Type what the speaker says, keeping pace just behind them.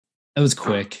That was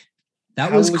quick.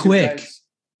 That How was was your quick. guys'-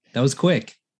 That was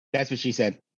quick. That's what she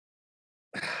said.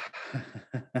 It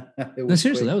No,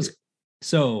 seriously, quick, that was dude.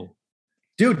 so.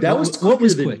 Dude, that What- was what quicker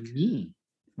was than quick? me.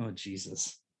 Oh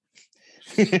Jesus.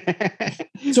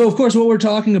 So of course, what we're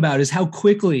talking about is how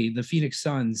quickly the Phoenix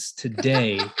Suns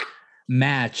today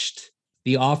matched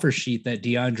the offer sheet that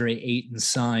DeAndre Ayton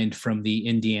signed from the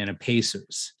Indiana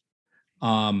Pacers.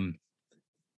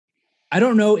 I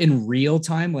don't know in real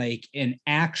time, like in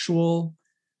actual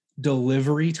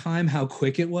delivery time, how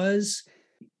quick it was.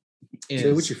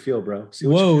 Say what you feel, bro. Say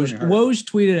what you feel in your heart. Woj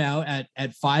tweeted out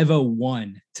at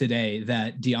 5:01 today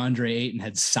that DeAndre Ayton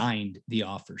had signed the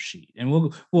offer sheet. And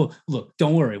we'll look,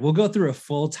 don't worry. We'll go through a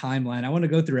full timeline. I want to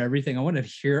go through everything. I want to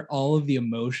hear all of the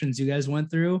emotions you guys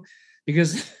went through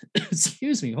because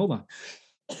excuse me, hold on.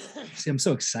 See, I'm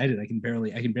so excited. I can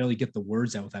barely get the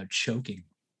words out without choking.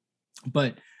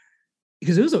 But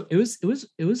because it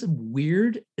was a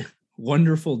weird,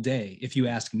 wonderful day, if you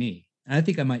ask me. And I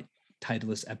think I might title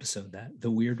this episode that the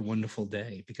weird wonderful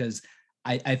day because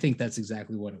I think that's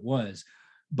exactly what it was.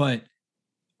 But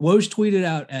Woj tweeted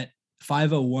out at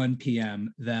 5:01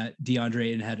 p.m. that DeAndre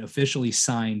Ayton had officially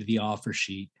signed the offer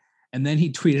sheet, and then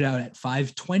he tweeted out at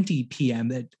 5:20 p.m.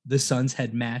 that the Suns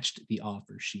had matched the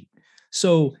offer sheet.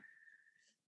 So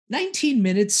 19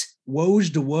 minutes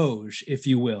Woj to Woj, if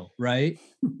you will, right?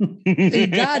 They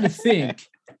got to think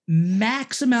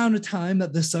max amount of time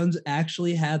that the Suns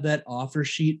actually had that offer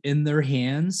sheet in their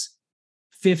hands,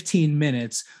 15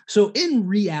 minutes. So in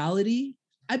reality,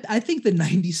 I think the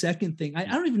 90-second thing, I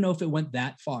don't even know if it went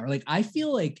that far. Like, I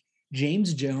feel like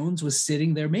James Jones was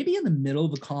sitting there maybe in the middle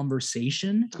of a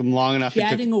conversation, Long enough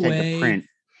chatting to take away, the print.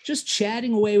 just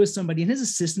chatting away with somebody. And his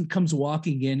assistant comes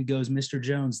walking in, goes, "Mr.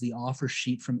 Jones, the offer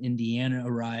sheet from Indiana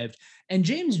arrived." And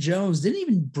James Jones didn't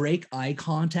even break eye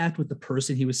contact with the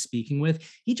person he was speaking with.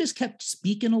 He just kept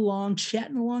speaking along,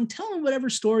 chatting along, telling whatever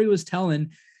story he was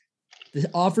telling. The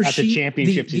offer That's sheet, the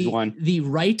championships he's won. The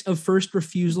right of first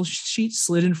refusal sheet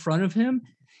slid in front of him.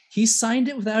 He signed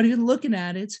it without even looking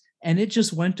at it, and it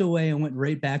just went away and went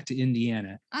right back to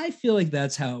Indiana. I feel like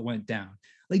that's how it went down.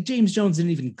 Like, James Jones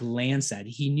didn't even glance at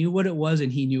it. He knew what it was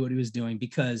and he knew what he was doing,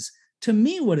 because to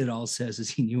me, what it all says is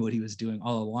he knew what he was doing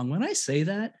all along. When I say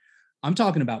that, I'm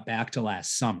talking about back to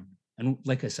last summer. And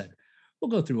like I said, we'll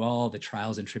go through all the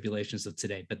trials and tribulations of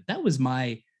today, but that was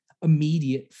my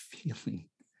immediate feeling.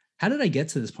 How did I get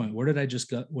to this point? Where did I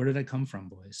just go? Where did I come from,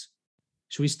 boys?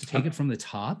 Should we take it from the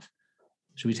top?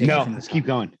 Should we take it from the let's top? keep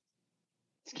going.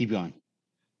 Let's keep going.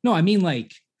 No, I mean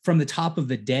like from the top of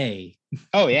the day.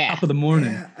 Oh yeah. Top of the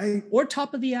morning, Yeah, or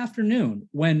top of the afternoon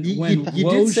when you did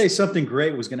Woj, say something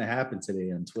great was going to happen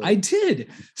today on Twitter. I did.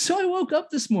 So I woke up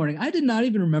this morning. I did not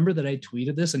even remember that I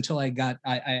tweeted this until I got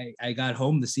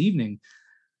home this evening.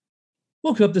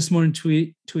 Woke up this morning,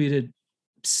 tweeted,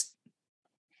 "Psst,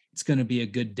 it's going to be a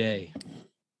good day,"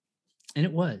 and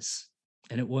it was.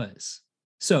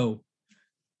 So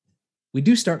we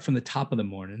do start from the top of the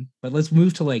morning, but let's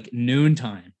move to like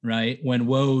noontime, right? When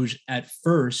Woj at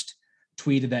first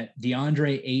tweeted that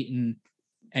DeAndre Ayton,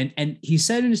 and he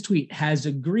said in his tweet, has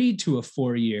agreed to a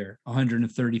 4-year,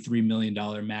 $133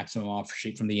 million maximum offer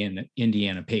sheet from the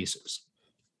Indiana Pacers.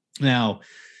 Now,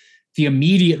 the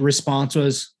immediate response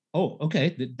was, "Oh,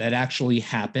 okay, that actually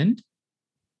happened."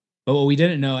 But what we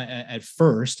didn't know at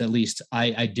first, at least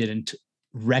I didn't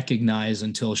recognize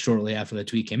until shortly after the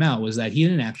tweet came out, was that he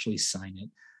didn't actually sign it.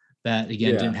 That,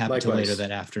 again, didn't happen until later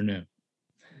that afternoon.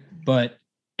 But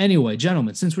anyway,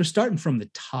 gentlemen, since we're starting from the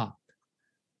top.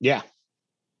 Yeah.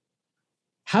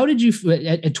 How did you,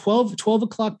 at 12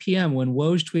 o'clock p.m. when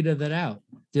Woj tweeted that out,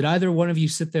 did either one of you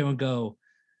sit there and go,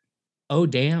 "Oh,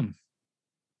 damn,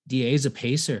 DA's a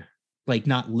Pacer"? Like,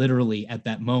 not literally at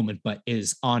that moment, but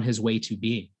is on his way to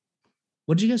being.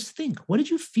 What did you guys think? What did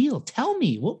you feel? Tell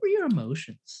me, what were your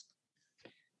emotions?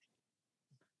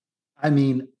 I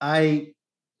mean,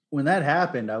 when that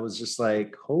happened, I was just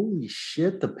like, holy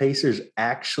shit, the Pacers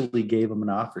actually gave him an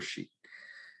offer sheet.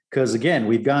 Because again,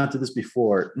 we've gone through this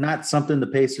before. Not something the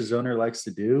Pacers owner likes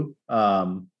to do.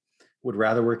 Would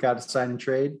rather work out a sign and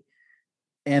trade.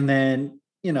 And then,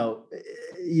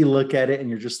 you look at it and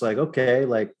you're just like, okay,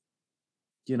 like,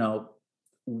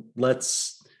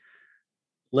 let's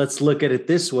look at it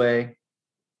this way.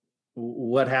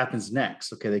 What happens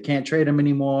next? Okay, they can't trade him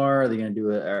anymore. Are they going to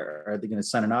are they going to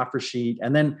sign an offer sheet?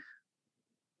 And then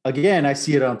again, I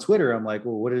see it on Twitter. I'm like,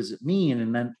 well, what does it mean?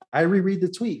 And then I reread the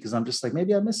tweet because I'm just like,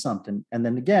 maybe I missed something. And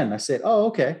then again, I said, oh,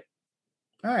 okay.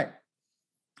 All right.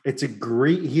 It's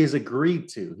agreed. He has agreed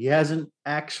to. He hasn't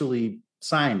actually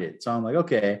signed it. So I'm like,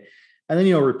 okay. And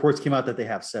then, reports came out that they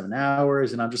have 7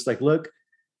 hours. And I'm just like, look,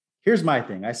 here's my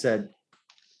thing. I said,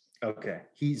 Okay.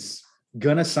 He's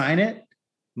gonna sign it.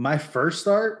 My first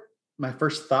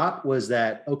thought was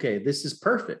that, okay, this is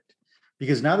perfect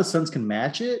because now the Suns can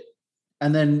match it.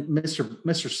 And then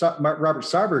Robert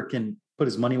Sarver can put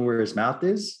his money where his mouth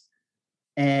is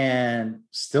and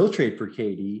still trade for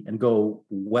KD and go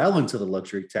well into the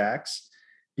luxury tax,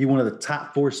 be one of the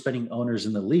top 4 spending owners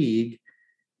in the league,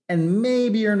 and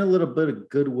maybe earn a little bit of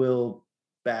goodwill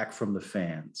back from the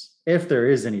fans, if there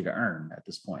is any to earn at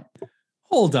this point.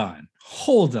 Hold on.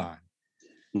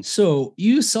 So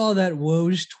you saw that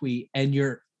Woj tweet and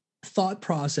your thought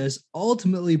process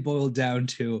ultimately boiled down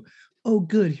to, oh,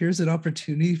 good, here's an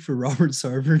opportunity for Robert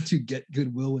Sarver to get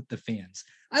goodwill with the fans.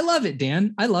 I love it,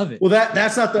 Dan. I love it. Well,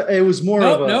 that's not it was more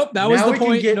of a, nope, that was the point.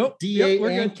 Can get nope, DA we're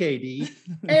and good. KD,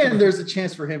 and there's a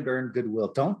chance for him to earn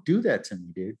goodwill. Don't do that to me,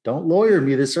 dude. Don't lawyer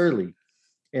me this early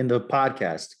in the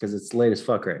podcast because it's late as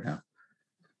fuck right now.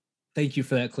 Thank you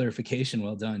for that clarification.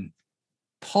 Well done.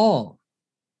 Paul,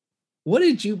 what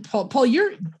did you, Paul,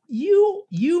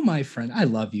 you, my friend, I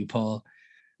love you, Paul,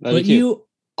 but you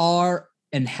are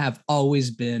and have always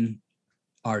been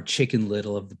our Chicken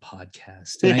Little of the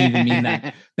podcast. And I even mean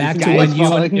that back to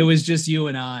when it was just you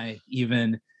and I,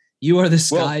 even. You are the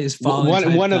sky is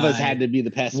falling. One of us had to be the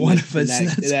pessimist. One of us,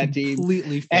 in that team.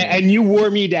 Completely and you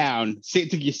wore me down. It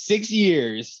took you 6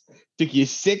 years. But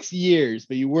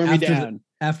you wore me down.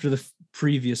 After the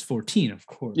previous 14, of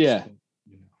course. Yeah. But,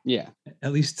 yeah.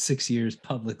 At least 6 years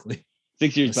publicly.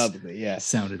 6 years publicly, yeah.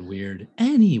 Sounded weird.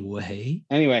 Anyway.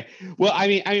 Well, I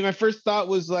mean, my first thought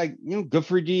was like, good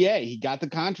for DA. He got the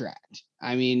contract.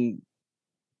 I mean,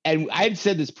 and I had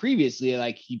said this previously,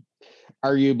 like he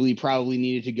arguably probably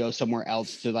needed to go somewhere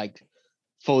else to like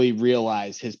fully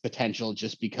realize his potential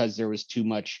just because there was too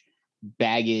much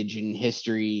baggage and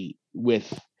history with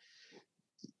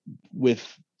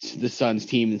the Suns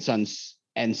team and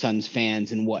Suns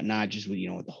fans and whatnot, just with,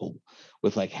 with the whole,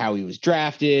 with like how he was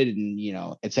drafted and,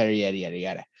 et cetera, yada, yada,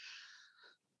 yada.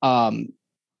 And,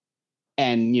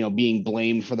 being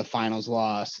blamed for the finals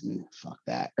loss and fuck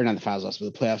that, or not the finals loss,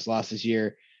 but the playoffs loss this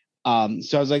year.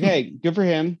 So I was like, hey, good for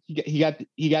him. He got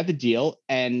the deal.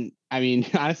 And I mean,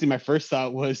 honestly, my first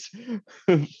thought was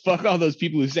fuck all those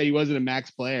people who said he wasn't a max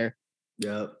player.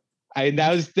 Yeah.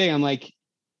 That was the thing. I'm like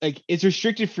it's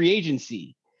restricted free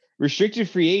agency. Restricted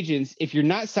free agents, if you're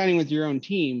not signing with your own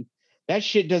team, that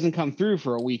shit doesn't come through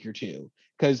for a week or two.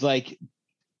 Cause like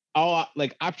all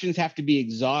like options have to be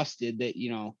exhausted that,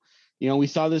 we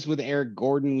saw this with Eric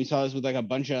Gordon. We saw this with like a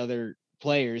bunch of other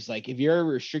players. Like if you're a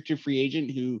restricted free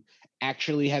agent who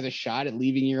actually has a shot at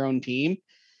leaving your own team,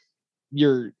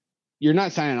 you're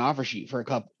not signing an offer sheet for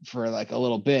like a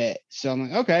little bit. So I'm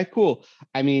like, okay, cool.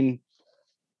 I mean,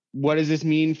 what does this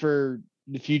mean for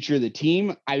the future of the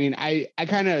team? I mean, I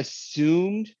kind of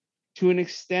assumed to an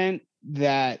extent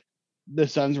that the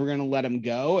Suns were going to let him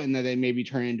go and that they maybe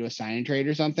turn into a sign and trade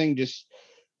or something, just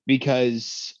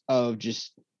because of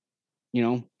just,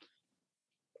 maybe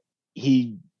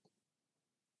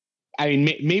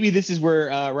this is where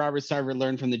Robert Sarver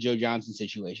learned from the Joe Johnson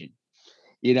situation.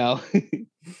 They had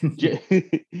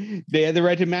the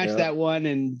right to match that one,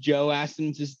 and Joe asked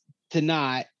him to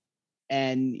not,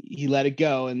 and he let it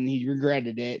go, and he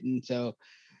regretted it. And so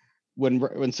when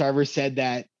Sarver said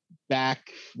that back,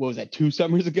 what was that, 2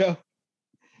 summers ago?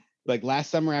 Like last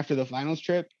summer after the finals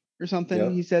trip or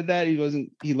something, he said that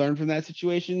he learned from that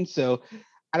situation. So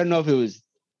I don't know if it was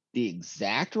the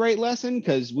exact right lesson,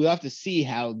 because we'll have to see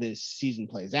how this season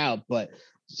plays out. But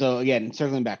so again,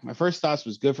 circling back, my first thoughts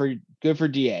was good for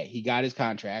DA. He got his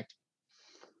contract.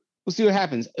 We'll see what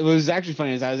happens. It was actually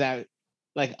funny as I was at,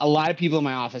 like, a lot of people in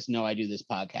my office know I do this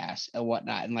podcast and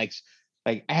whatnot. And like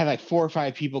I had like 4 or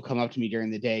 5 people come up to me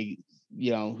during the day,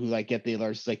 who like get the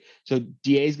alerts. Like, so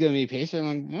DA's going to be a Pacer. I'm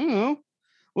like, I don't know.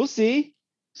 We'll see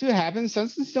what happens.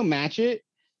 Suns can still match it.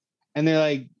 And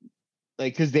they're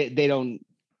like, cause they don't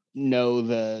know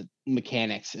the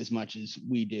mechanics as much as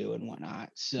we do and whatnot.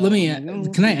 So let me,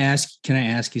 can I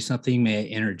ask you something? May I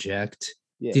interject?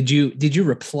 Yeah. Did you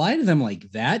reply to them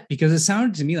like that? Because it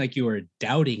sounded to me like you were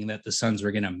doubting that the Suns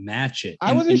were going to match it.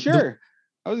 I wasn't sure.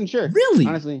 Really?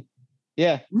 Honestly.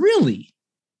 Yeah. Really?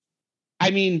 I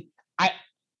mean,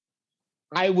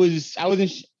 I wasn't,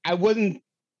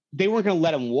 they weren't going to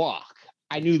let him walk.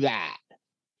 I knew that.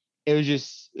 It was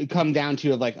just, it come down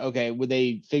to like, okay, would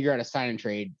they figure out a sign and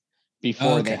trade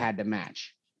before they had to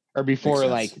match, or before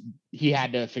like he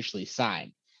had to officially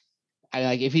sign?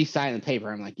 If he signed the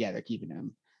paper, I'm like, yeah, they're keeping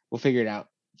him. We'll figure it out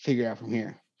from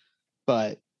here.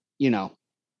 But,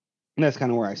 that's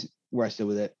kind of where I stood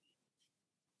with it.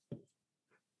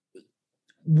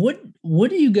 What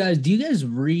do you guys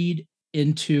read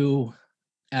into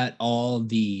at all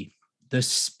the the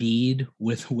speed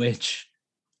with which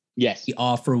Yes. the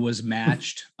offer was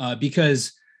matched,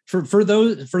 because for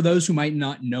those who might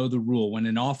not know the rule, when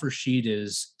an offer sheet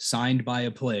is signed by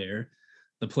a player,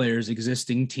 the player's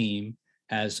existing team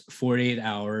has 48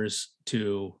 hours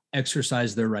to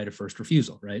exercise their right of first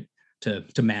refusal, right?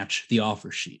 To match the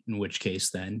offer sheet, in which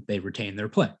case then they retain their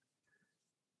play.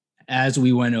 As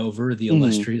we went over the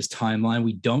illustrious timeline,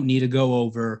 we don't need to go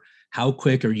over how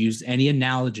quick or use any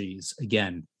analogies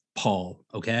again, Paul,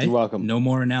 okay? You're welcome. No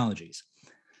more analogies.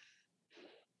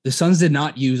 The Suns did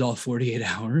not use all 48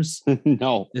 hours.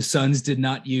 No. The Suns did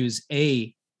not use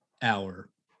an hour.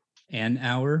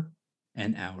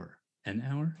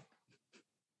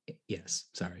 Yes,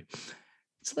 sorry.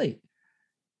 It's late.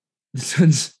 The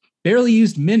Suns barely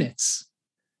used minutes.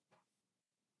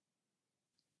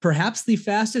 Perhaps the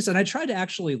fastest, and I tried to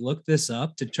actually look this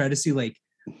up to try to see like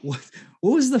what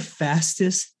was the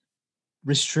fastest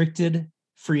restricted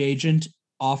free agent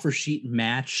offer sheet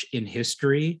match in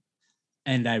history.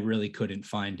 And I really couldn't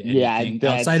find anything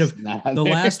outside of the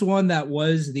last one that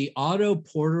was the Otto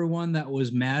Porter one that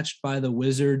was matched by the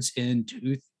Wizards in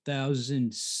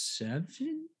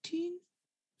 2017,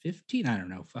 15. I don't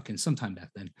know, fucking sometime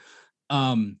back then.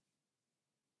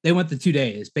 They went the 2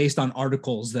 days based on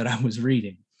articles that I was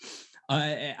reading.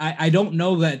 I don't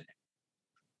know that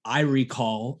I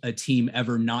recall a team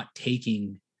ever not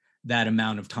taking that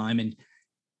amount of time. And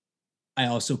I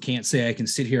also can't say I can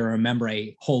sit here and remember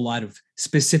a whole lot of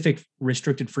specific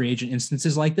restricted free agent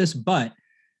instances like this, but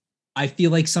I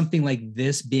feel like something like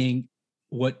this being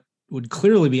what would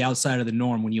clearly be outside of the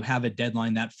norm when you have a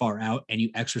deadline that far out and you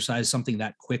exercise something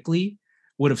that quickly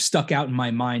would have stuck out in my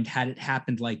mind had it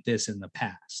happened like this in the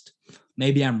past.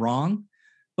 Maybe I'm wrong,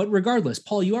 but regardless,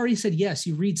 Paul, you already said yes,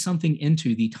 you read something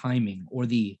into the timing or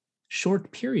the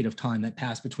short period of time that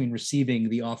passed between receiving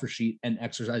the offer sheet and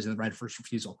exercising the right of first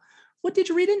refusal. What did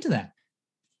you read into that?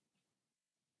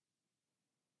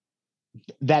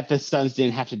 That the Suns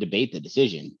didn't have to debate the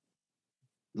decision.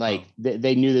 Like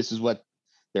they knew this is what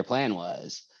their plan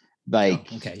was.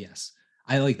 Like, okay, yes.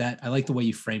 I like that. I like the way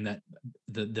you frame that,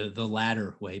 the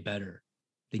latter way better.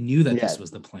 They knew that this was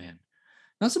the plan.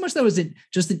 Not so much that was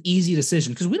just an easy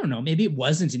decision, because we don't know. Maybe it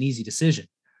wasn't an easy decision,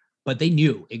 but they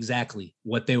knew exactly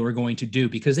what they were going to do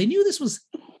because they knew this was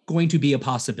going to be a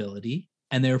possibility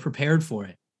and they were prepared for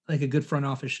it, like a good front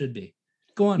office should be.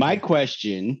 Go on. My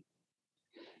question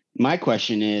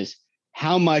is,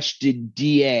 how much did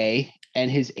DA and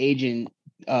his agent,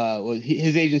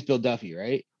 his agent's Bill Duffy,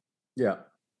 right? Yeah.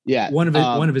 Yeah. One of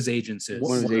his agents is.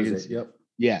 One of his agents. Yep.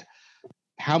 Yeah.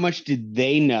 How much did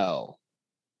they know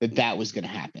that was going to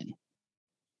happen?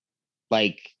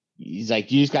 Like, he's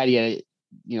like, you just got to get,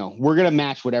 we're going to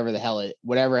match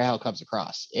whatever hell comes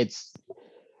across. It's,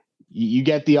 you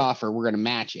get the offer, we're going to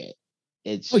match it.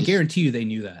 It's I guarantee you they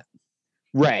knew that.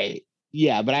 Right.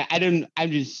 Yeah. But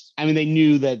they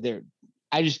knew that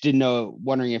I just didn't know,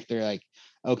 wondering if they're like,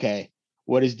 okay,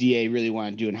 what does DA really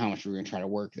want to do and how much we're going to try to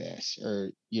work this, or,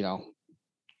 yeah.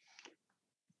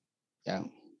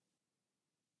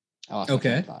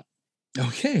 Okay.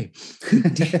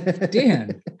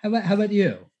 Dan, how about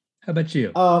you?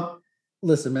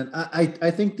 Listen, man,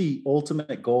 I think the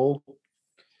ultimate goal,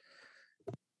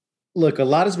 look, a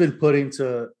lot has been put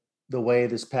into the way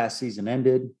this past season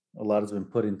ended. A lot has been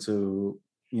put into,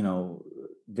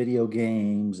 video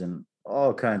games and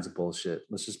all kinds of bullshit.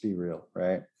 Let's just be real,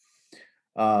 right?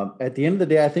 At the end of the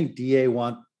day, I think DA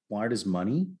wanted his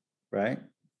money, right?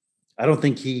 I don't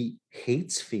think he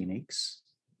hates Phoenix.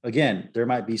 Again, there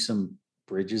might be some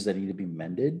bridges that need to be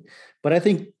mended, but I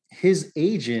think his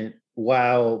agent,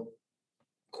 while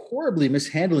horribly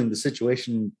mishandling the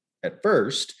situation at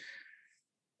first,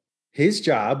 his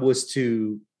job was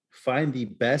to find the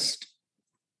best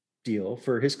deal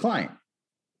for his client.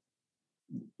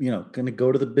 Going to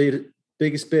go to the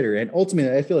biggest bidder. And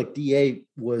ultimately, I feel like DA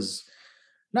was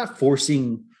not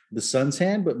forcing the Suns'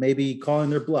 hand, but maybe calling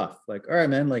their bluff. Like, all right,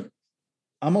 man, like,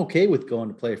 I'm okay with going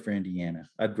to play for Indiana.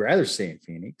 I'd rather stay in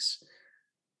Phoenix,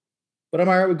 but I'm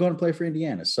all right with going to play for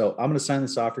Indiana. So I'm going to sign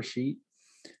this offer sheet.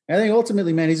 And I think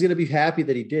ultimately, man, he's going to be happy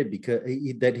that he did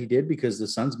because the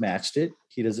Suns matched it.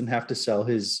 He doesn't have to sell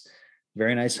his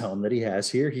very nice home that he has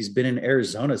here. He's been in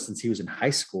Arizona since he was in high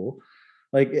school.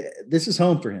 Like, this is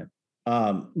home for him.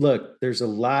 Look, there's a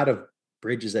lot of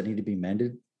bridges that need to be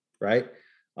mended, right?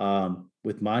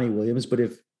 With Monty Williams. But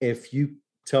if you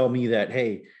tell me that,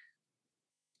 hey,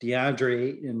 DeAndre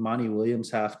Ayton and Monty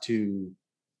Williams have to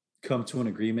come to an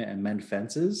agreement and mend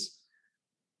fences,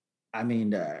 I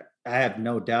mean, I have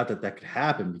no doubt that could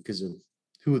happen because of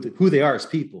who they are as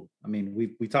people. I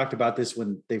mean, we talked about this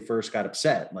when they first got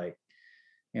upset. Like,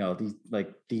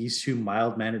 these two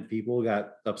mild-mannered people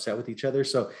got upset with each other.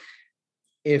 So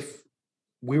if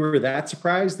we were that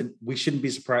surprised, then we shouldn't be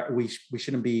surprised. We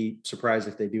shouldn't be surprised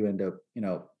if they do end up,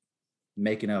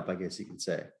 making up, I guess you could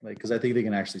say, because I think they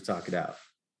can actually talk it out.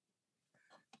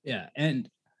 Yeah. And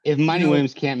if Monty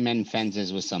Williams can't mend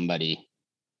fences with somebody,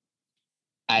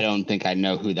 I don't think I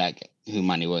know who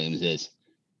Monty Williams is.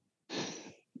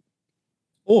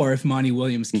 Or if Monty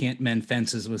Williams can't mend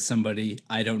fences with somebody,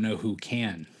 I don't know who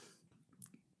can.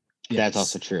 Yes. That's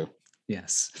also true.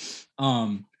 Yes.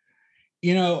 The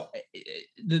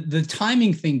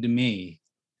timing thing to me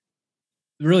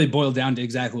really boiled down to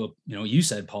exactly what you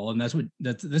said, Paul, and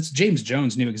that's James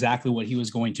Jones knew exactly what he was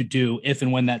going to do if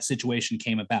and when that situation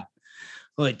came about.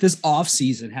 Like, this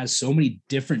offseason has so many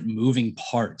different moving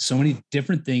parts, so many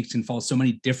different things can fall so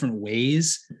many different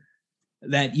ways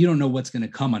that you don't know what's going to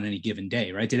come on any given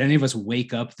day, right? Did any of us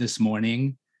wake up this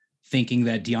morning thinking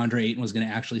that DeAndre Ayton was going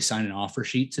to actually sign an offer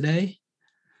sheet today?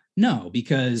 No,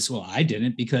 because I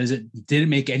didn't, because it didn't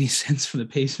make any sense for the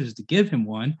Pacers to give him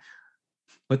one,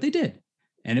 but they did,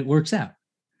 and it works out.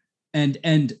 And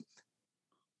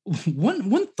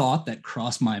one thought that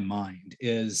crossed my mind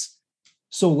is,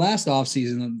 so last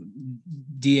offseason,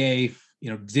 DA,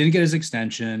 didn't get his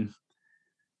extension.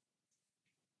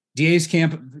 DA's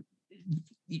camp,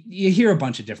 you hear a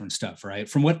bunch of different stuff, right?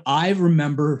 From what I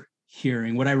remember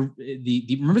hearing, remember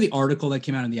the article that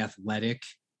came out in The Athletic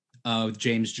with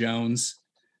James Jones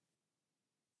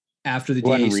after the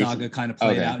DA saga kind of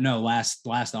played out? No, last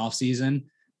offseason,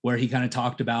 where he kind of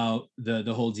talked about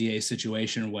the whole DA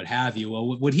situation and what have you.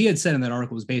 Well, what he had said in that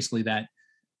article was basically that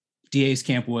DA's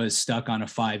camp was stuck on a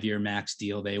 5-year max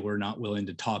deal. They were not willing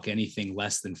to talk anything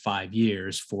less than 5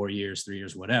 years, 4 years, 3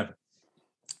 years, whatever.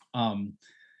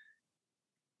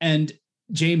 And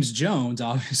James Jones,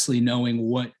 obviously knowing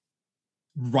what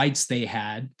rights they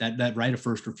had, that right of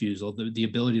first refusal, the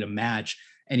ability to match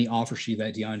any offer sheet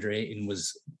that DeAndre Ayton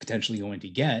was potentially going to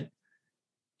get,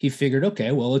 he figured,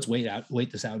 okay, well, let's wait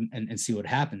this out and see what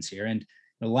happens here. And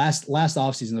the last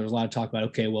offseason, there was a lot of talk about,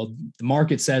 okay, well, the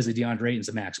market says that DeAndre Ayton's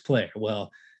a max player.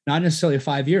 Well, not necessarily a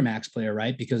 5-year max player,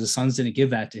 right? Because the Suns didn't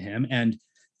give that to him. And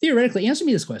theoretically, answer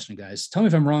me this question, guys. Tell me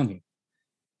if I'm wrong here.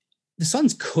 The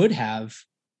Suns could have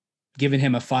given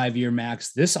him a 5-year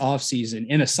max this offseason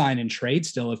in a sign and trade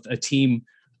still, if a team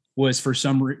was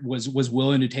was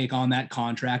willing to take on that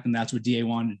contract, and that's what DA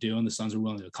wanted to do, and the Suns were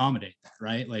willing to accommodate that,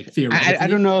 right? Like, theoretically, I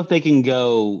don't know if they can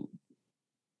go.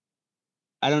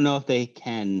 I don't know if they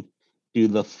can do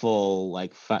the full,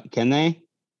 can they?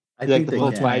 I think the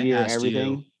full 5-year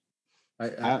everything.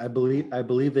 I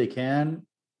believe they can.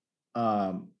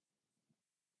 Well,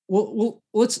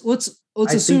 let's I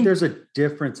assume think there's a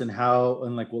difference in how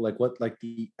and what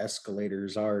the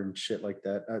escalators are and shit like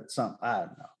that. I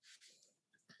don't know.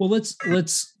 Well, let's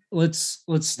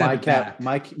step back.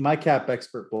 My cap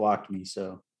expert blocked me,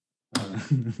 so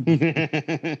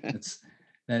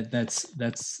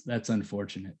that's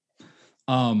unfortunate.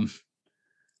 But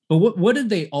what did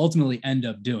they ultimately end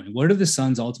up doing? What did the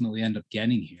Suns ultimately end up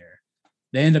getting here?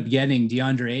 They end up getting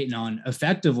DeAndre Ayton on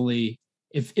effectively.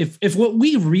 If what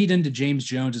we read into James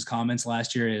Jones's comments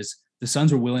last year is the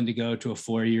Suns were willing to go to a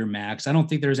 4-year max, I don't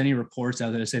think there's any reports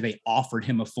out there that say they offered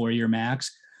him a 4-year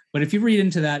max. But if you read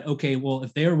into that, okay, well,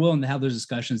 if they are willing to have those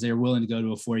discussions, they are willing to go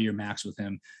to a 4-year max with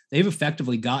him. They've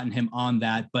effectively gotten him on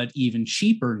that, but even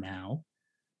cheaper now,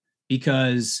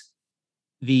 because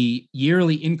the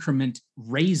yearly increment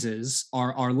raises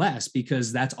are less,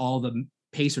 because that's all the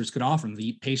Pacers could offer him.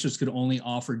 The Pacers could only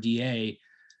offer DA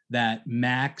that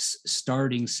max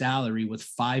starting salary with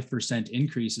 5%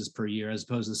 increases per year, as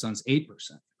opposed to the Suns 8%,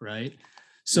 right?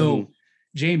 So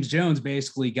James Jones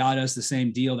basically got us the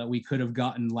same deal that we could have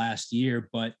gotten last year,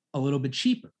 but a little bit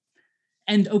cheaper.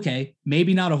 And okay,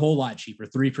 maybe not a whole lot cheaper,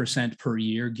 3% per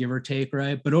year, give or take,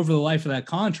 right? But over the life of that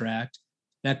contract,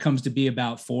 that comes to be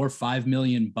about $4-5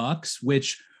 million,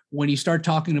 which when you start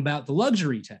talking about the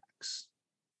luxury tax,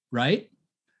 right?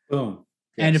 Boom.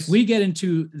 Yes. And if we get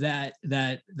into that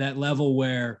level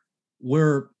where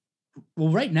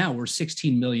right now we're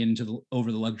 16 million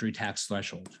over the luxury tax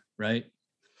threshold, right?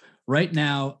 Right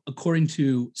now, according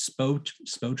to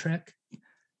Spotrac,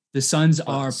 the Suns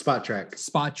are Spotrac.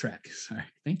 Sorry,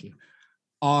 thank you.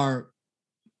 Are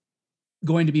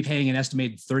going to be paying an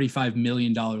estimated $35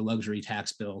 million luxury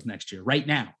tax bill next year, right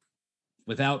now,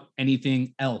 without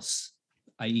anything else,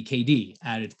 i.e. KD,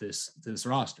 added to this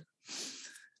roster.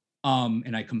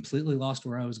 And I completely lost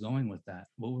where I was going with that.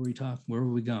 What were we talking? Where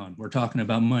were we going? We're talking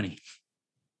about money.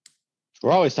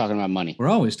 We're always talking about money. We're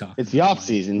always talking. It's the off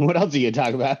season. What else are you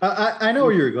talking about? I know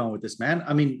where you're going with this, man.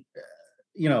 I mean,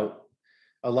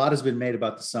 a lot has been made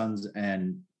about the Suns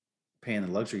and paying the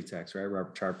luxury tax, right?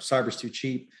 Robert Sarver's too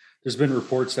cheap. There's been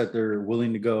reports that they're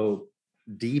willing to go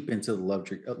deep into the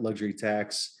luxury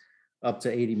tax, up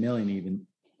to 80 million even,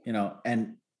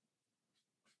 and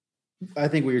I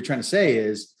think what you're trying to say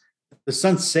is the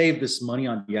Suns saved this money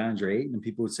on DeAndre Ayton, and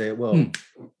people would say, well,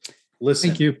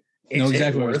 listen, thank you. Is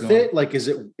exactly it worth it? Like, is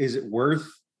it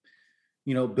worth,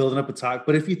 building up a talk?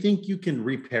 But if you think you can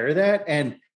repair that,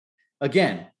 and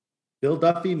again, Bill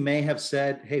Duffy may have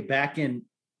said, hey, back in,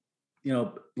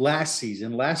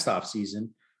 last off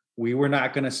season, we were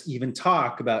not going to even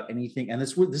talk about anything. And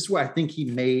this is where I think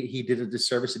he did a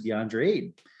disservice to DeAndre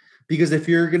Ayton. Because if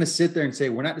you're going to sit there and say,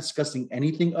 we're not discussing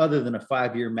anything other than a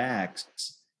 5-year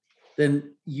max,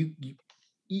 then you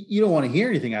don't want to hear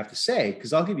anything I have to say,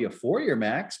 because I'll give you a 4-year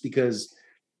max because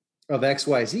of X,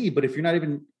 Y, Z. But if you're not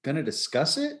even going to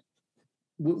discuss it,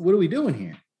 what are we doing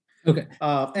here? Okay.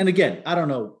 And again, I don't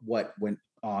know what went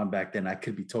on back then. I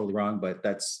could be totally wrong, but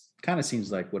that's kind of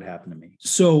seems like what happened to me.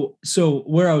 So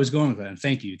where I was going with that, and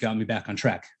thank you, got me back on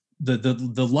track.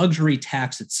 The luxury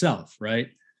tax itself, right?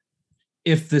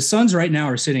 If the Suns right now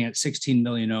are sitting at 16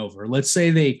 million over, let's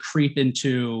say they creep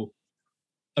into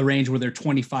a range where they're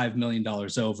 $25 million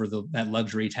over that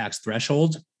luxury tax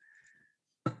threshold,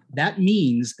 that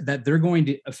means that they're going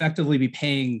to effectively be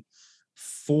paying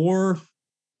it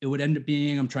would end up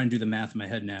being, I'm trying to do the math in my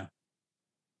head now,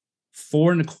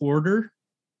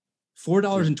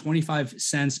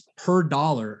 $4.25 per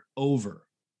dollar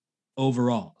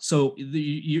overall. So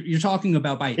you're talking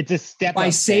about it's a step by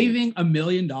saving $1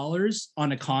 million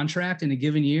on a contract in a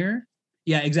given year.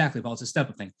 Yeah, exactly, Paul. It's a step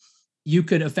up thing. You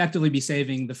could effectively be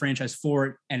saving the franchise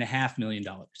 $4.5 million,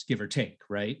 give or take,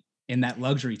 right, in that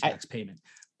luxury tax payment.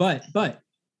 But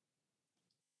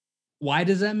why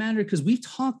does that matter? Because we've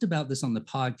talked about this on the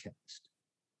podcast.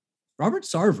 Robert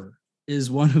Sarver is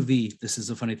one of this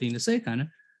is a funny thing to say, kind of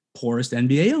poorest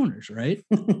NBA owners, right?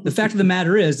 The fact of the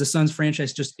matter is the Suns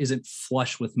franchise just isn't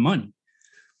flush with money.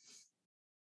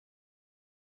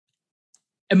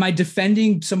 Am I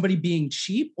defending somebody being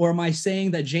cheap, or am I saying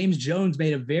that James Jones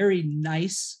made a very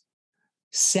nice,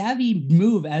 savvy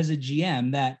move as a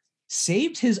GM that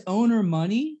saved his owner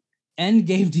money and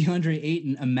gave DeAndre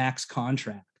Ayton a max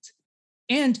contract?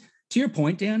 And to your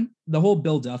point, Dan, the whole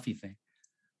Bill Duffy thing,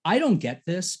 I don't get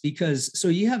this because so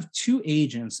you have two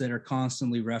agents that are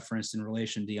constantly referenced in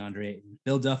relation to DeAndre Ayton,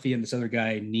 Bill Duffy and this other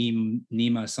guy,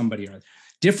 Nima, somebody or other,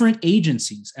 different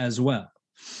agencies as well.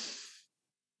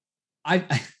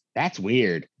 That's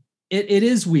weird. It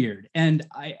is weird. And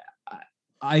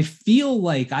I feel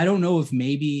like, I don't know if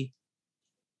maybe,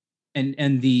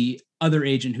 and the other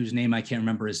agent whose name I can't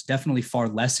remember is definitely far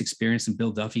less experienced than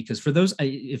Bill Duffy. Because for those,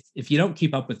 if you don't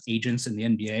keep up with agents in the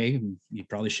NBA, you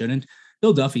probably shouldn't,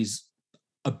 Bill Duffy's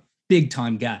a big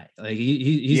time guy. Like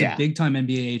he's a big time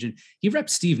NBA agent. He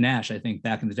repped Steve Nash, I think,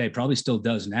 back in the day, probably still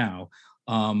does now.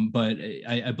 But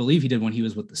I believe he did when he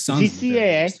was with the Suns. Is he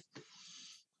CAA?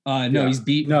 No, he's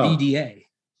BDA.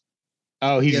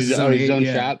 Oh, he's his own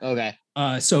shop. Okay.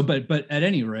 But at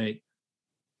any rate,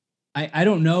 I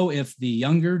don't know if the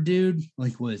younger dude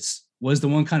was the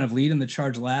one kind of leading the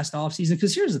charge last offseason.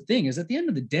 Because here's the thing: is at the end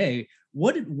of the day,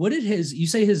 what did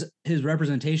his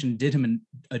representation did him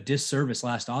a disservice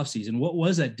last offseason? What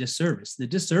was that disservice? The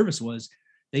disservice was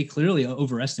they clearly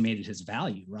overestimated his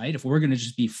value, right? If we're going to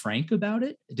just be frank about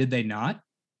it, did they not?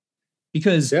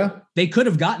 Because they could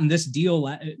have gotten this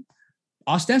deal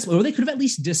ostensibly, or they could have at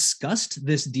least discussed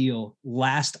this deal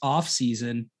last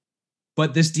offseason,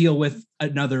 but this deal with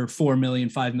another $4 million,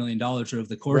 $5 million over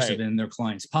the course of it in their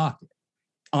client's pocket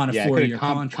on a 4-year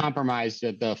contract. Compromised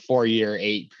at the 4-year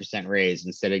 8% raise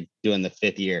instead of doing the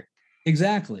 5th year.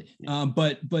 Exactly.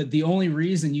 But the only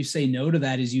reason you say no to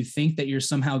that is you think that you're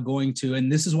somehow going to, and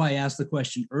this is why I asked the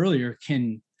question earlier,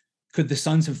 could the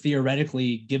Suns have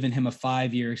theoretically given him a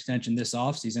 5-year extension this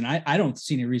offseason? I don't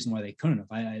see any reason why they couldn't have.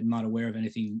 I'm not aware of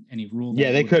any rule.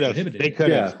 Yeah, they could have. They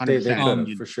could have. They could have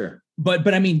for sure.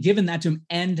 But I mean, given that to him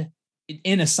and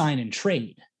in a sign and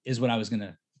trade is what I was going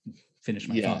to finish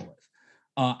my thought with.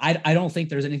 I don't think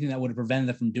there's anything that would have prevented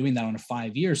them from doing that on a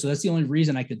 5-year. So that's the only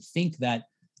reason I could think that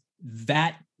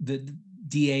the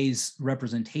DA's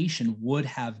representation would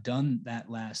have done that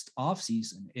last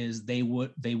offseason is they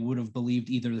would have believed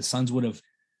either the Suns would have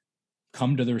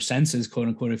come to their senses, quote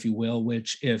unquote, if you will,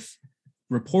 which if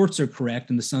reports are correct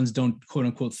and the Suns don't, quote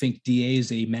unquote, think DA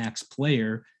is a max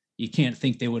player, you can't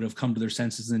think they would have come to their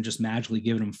senses and just magically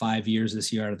given him 5 years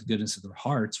this year out of the goodness of their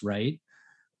hearts, right?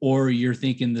 Or you're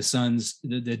thinking the Suns,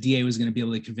 the DA was going to be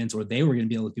able to convince, or they were going to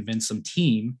be able to convince some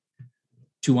team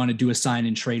to want to do a sign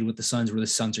and trade with the Suns where the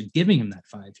Suns are giving him that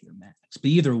 5-year max. But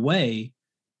either way,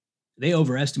 they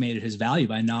overestimated his value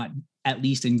by not at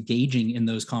least engaging in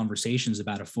those conversations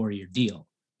about a 4-year deal.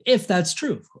 If that's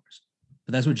true, of course.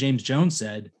 But that's what James Jones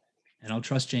said, and I'll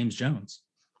trust James Jones.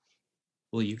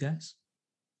 Will you guys?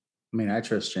 I mean, I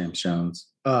trust James Jones.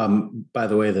 By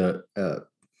the way, the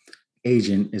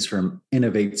agent is from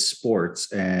Innovate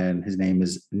Sports, and his name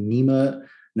is Nima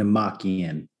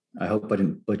Namakian. I hope I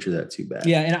didn't butcher that too bad.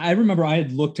 Yeah, and I remember I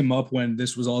had looked him up when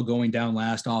this was all going down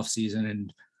last offseason,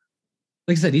 and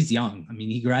like I said, he's young. I mean,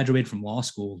 he graduated from law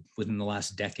school within the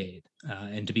last decade,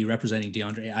 and to be representing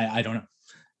DeAndre, I don't know.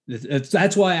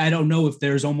 That's why I don't know if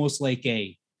there's almost like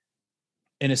an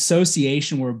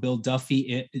association where Bill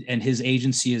Duffy and his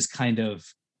agency is kind of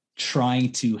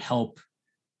trying to help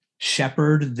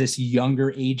shepherd this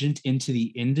younger agent into the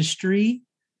industry,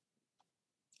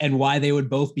 and why they would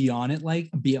both be on it,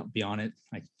 be on it.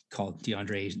 I call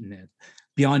DeAndre Ayton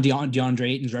beyond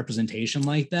DeAndre Ayton's representation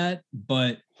like that.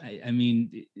 But I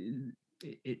mean,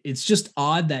 it's just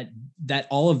odd that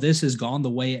all of this has gone the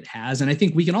way it has. And I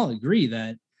think we can all agree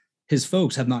that his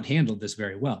folks have not handled this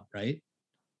very well, right?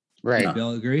 Right.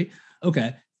 Bill, agree?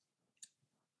 Okay.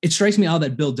 It strikes me odd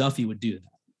that Bill Duffy would do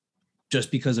that just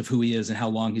because of who he is and how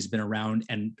long he's been around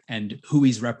and who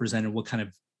he's represented, what kind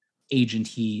of agent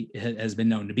he has been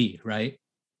known to be, right?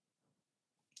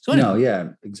 So anyway. No, yeah,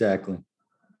 exactly.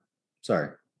 Sorry.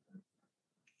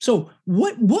 So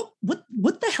what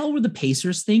the hell were the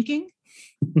Pacers thinking?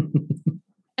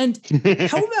 And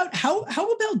how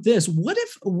about this? What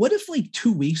if like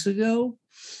 2 weeks ago,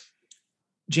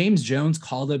 James Jones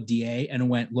called up DA and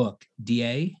went, look,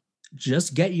 DA,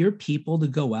 just get your people to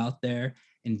go out there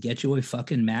and get you a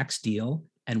fucking max deal,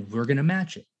 and we're going to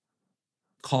match it.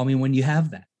 Call me when you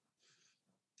have that.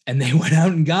 And they went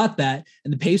out and got that,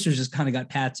 and the Pacers just kind of got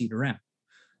patsied around.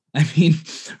 I mean,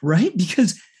 right?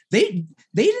 Because they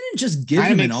didn't just give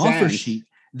him an offer sheet.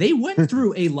 They went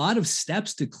through a lot of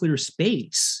steps to clear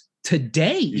space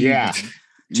today. Yeah.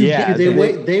 They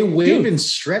waived and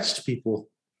stretched people.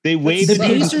 They waived the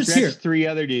Pacers here. 3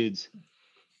 other dudes.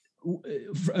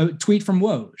 A tweet from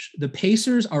Woj. The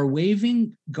Pacers are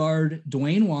waiving guard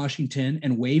Dwayne Washington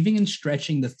and waiving and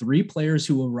stretching the 3 players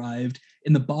who arrived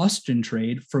in the Boston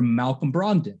trade from Malcolm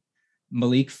Brogdon,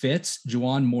 Malik Fitz,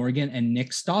 Juwan Morgan, and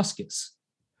Nick Stauskas.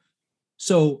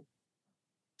 So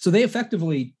they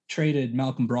effectively traded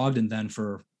Malcolm Brogdon then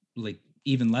for like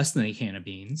even less than a can of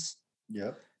beans.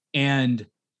 Yep. And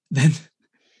then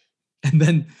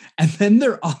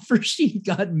their offer sheet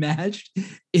got matched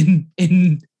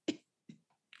in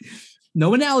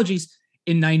no analogies,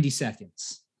 in 90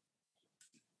 seconds.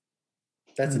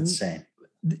 That's insane.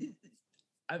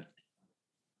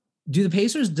 Does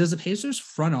the Pacers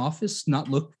front office not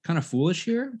look kind of foolish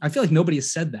here? I feel like nobody has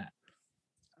said that.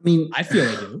 I mean, I feel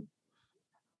they do.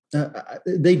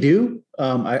 They do.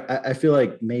 I feel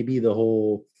like maybe the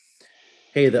whole,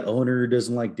 hey, the owner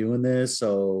doesn't like doing this,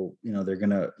 so they're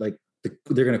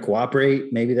gonna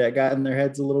cooperate. Maybe that got in their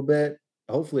heads a little bit.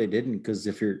 Hopefully, it didn't, because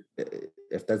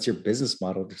if that's your business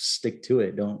model, just stick to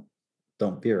it. Don't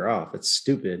veer off. It's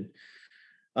stupid.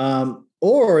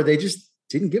 Or they just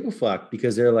didn't give a fuck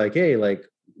because they're like, hey, like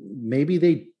maybe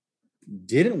they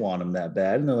didn't want him that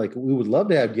bad, and they're like, we would love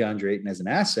to have DeAndre Ayton as an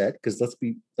asset, because let's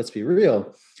be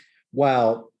real.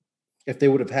 While if they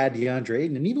would have had DeAndre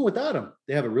Ayton, and even without him,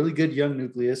 they have a really good young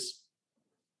nucleus.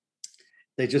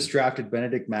 They just drafted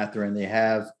Benedict Mathurin. They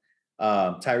have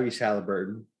Tyrese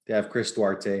Halliburton. They have Chris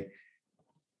Duarte.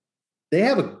 They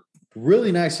have a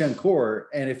really nice young core.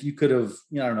 And if you could have,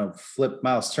 flipped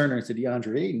Miles Turner into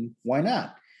DeAndre Ayton, why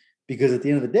not? Because at the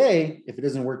end of the day, if it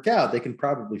doesn't work out, they can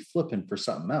probably flip him for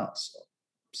something else.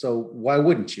 So why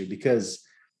wouldn't you? Because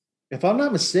if I'm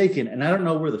not mistaken, and I don't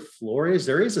know where the floor is,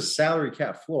 there is a salary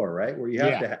cap floor, right? Where you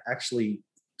have to actually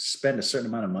spend a certain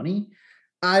amount of money.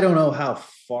 I don't know how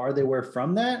far they were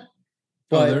from that,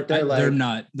 but they're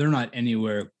not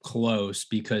anywhere close,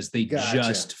 because they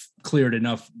just cleared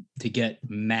enough to get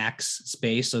max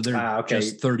space. So they're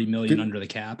just 30 million under the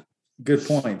cap. Good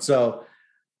point. So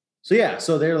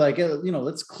they're like,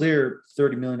 let's clear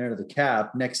 30 million out of the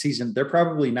cap next season. They're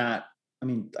probably not. I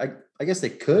mean, I guess they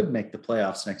could make the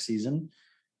playoffs next season,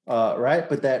 right?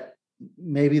 But that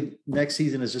maybe next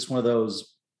season is just one of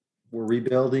those, we're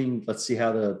rebuilding. Let's see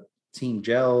how the team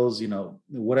gels,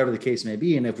 whatever the case may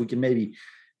be. And if we can maybe,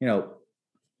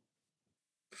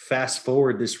 fast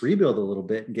forward this rebuild a little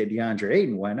bit and get DeAndre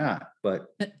Ayton, why not? But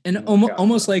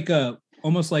almost like a,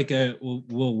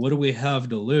 well, what do we have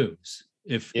to lose?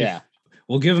 If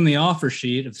we'll give them the offer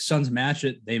sheet, if the Suns match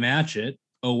it, they match it.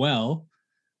 Oh, well,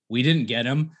 we didn't get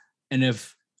him. And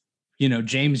if,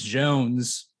 James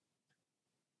Jones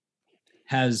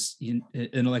has an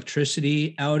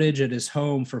electricity outage at his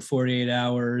home for 48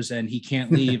 hours and he can't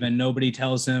leave and nobody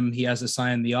tells him he has to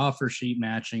sign the offer sheet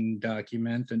matching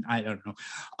document. And I don't know.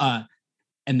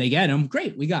 And they get him.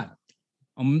 Great. We got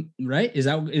him. Right. Is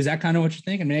that kind of what you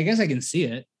think? I mean, I guess I can see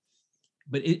it,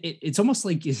 but it's almost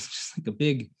like it's just like a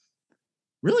big,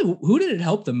 really, who did it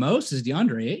help the most is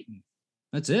DeAndre Ayton.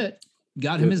 That's it.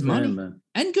 Got him his money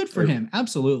and good for him.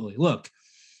 Absolutely. Look,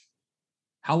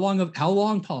 how long,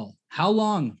 Paul? How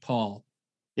long, Paul?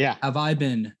 Yeah. Have I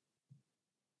been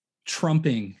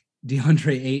trumping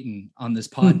DeAndre Ayton on this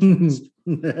podcast?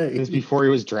 Since before he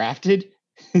was drafted?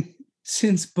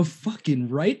 Since fucking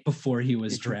right before he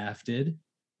was drafted.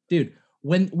 Dude,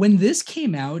 when this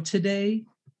came out today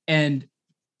and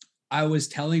I was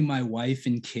telling my wife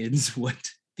and kids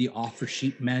what the offer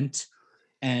sheet meant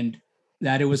and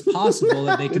that it was possible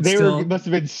that they could must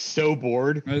have been so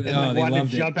bored. They wanted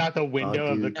to jump out the window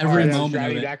of the car every moment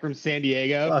driving back from San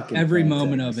Diego. Every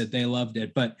moment of it, they loved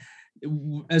it. But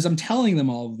as I'm telling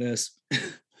them all of this,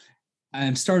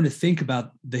 I'm starting to think about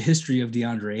the history of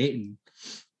DeAndre Ayton.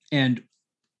 And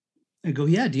I go,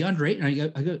 yeah, DeAndre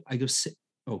Ayton.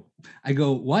 I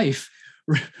go, wife,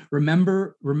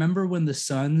 remember when the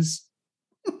Suns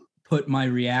put my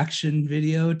reaction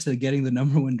video to getting the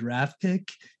number 1 draft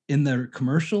pick in the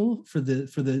commercial for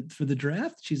the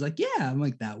draft? She's like, yeah. I'm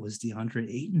like, that was DeAndre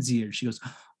Ayton's year. She goes,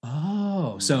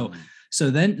 oh, so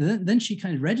then she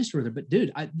kind of registered with her. But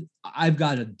dude, I've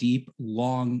got a deep,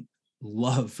 long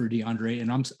love for DeAndre,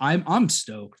 and I'm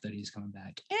stoked that he's coming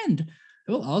back. And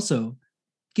I will also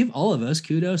give all of us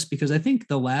kudos because I think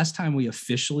the last time we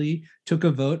officially took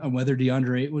a vote on whether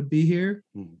DeAndre Ayton would be here,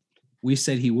 we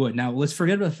said he would. Now let's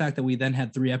forget about the fact that we then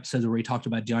had 3 episodes where we talked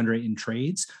about DeAndre Ayton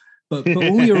trades. But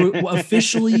when we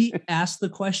officially asked the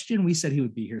question, we said he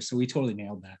would be here. So we totally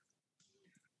nailed that.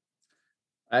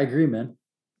 I agree, man.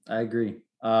 I agree.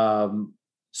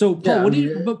 So Paul, what do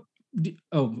you,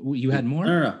 you had more?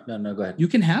 No, go ahead. You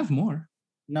can have more.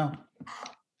 No,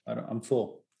 I'm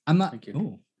full. I'm not.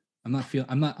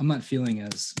 I'm not feeling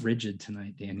as rigid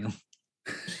tonight, Daniel.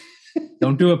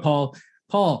 Don't do it, Paul.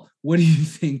 Paul, what do you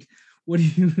think? What do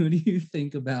you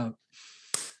think about?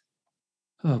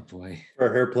 Oh boy. For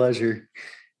her pleasure.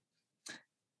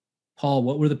 Paul,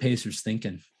 what were the Pacers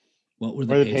thinking? What were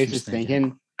the Pacers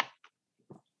thinking?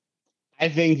 I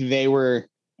think they were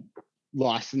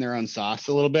lost in their own sauce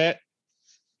a little bit.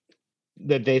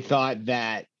 That they thought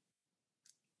that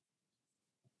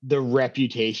the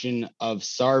reputation of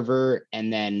Sarver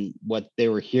and then what they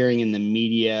were hearing in the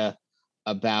media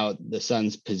about the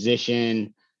Suns'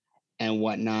 position and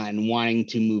whatnot and wanting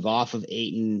to move off of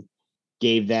Ayton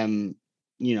gave them,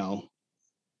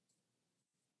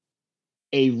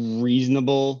 a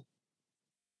reasonably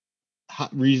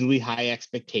high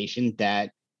expectation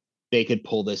that they could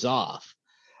pull this off.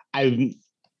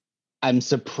 I'm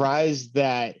surprised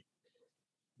that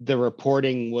the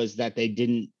reporting was that they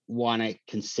didn't want to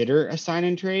consider a sign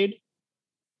and trade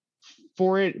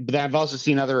for it. But I've also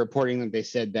seen other reporting that they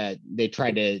said that they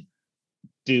tried to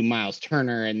do Miles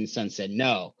Turner and the Suns said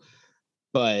no.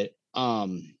 But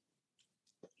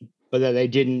that they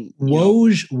didn't.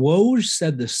 Woj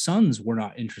said the Suns were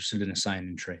not interested in a sign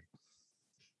and trade.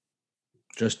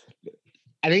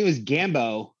 I think it was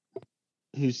Gambo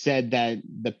who said that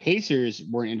the Pacers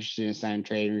weren't interested in a sign and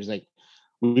trade. And he was like,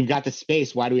 we've got the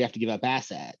space. Why do we have to give up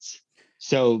assets?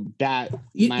 So that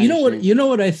you know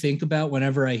what I think about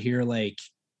whenever I hear like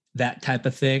that type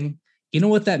of thing. You know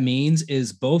what that means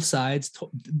is both sides.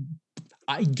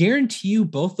 I guarantee you,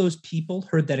 both those people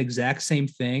heard that exact same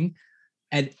thing.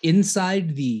 And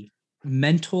inside the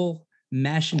mental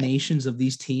machinations of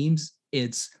these teams,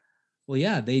 it's, well,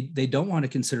 yeah, they don't want to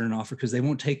consider an offer because they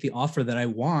won't take the offer that I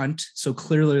want. So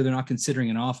clearly they're not considering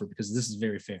an offer because this is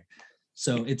very fair.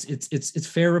 So it's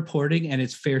fair reporting and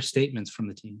it's fair statements from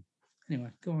the team.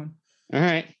 Anyway, go on. All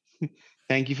right.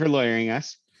 Thank you for lawyering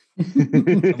us.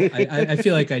 I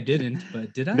feel like I didn't,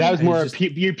 but did I? That was more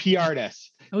you PR'd us.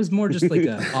 That was more just like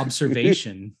an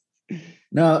observation.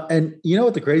 No, and you know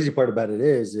what the crazy part about it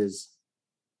is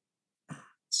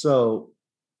so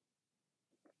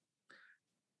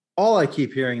all I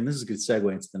keep hearing, and this is a good segue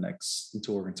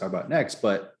into what we're going to talk about next,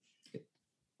 but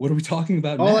what are we talking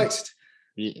about next?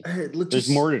 There's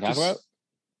more to talk about.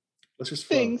 Let's just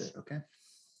things. Okay.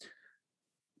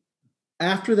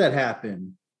 After that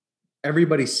happened,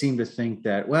 everybody seemed to think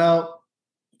that, well,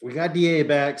 we got DA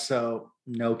back, so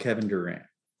no Kevin Durant,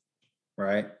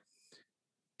 right?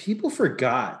 People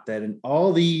forgot that in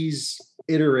all these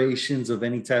iterations of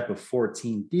any type of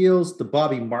 14 deals, the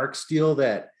Bobby Marks deal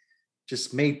that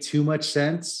just made too much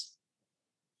sense,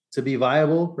 to be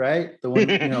viable, right? The one,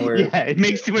 where yeah, it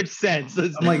makes too much sense.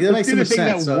 I'm like, that makes too much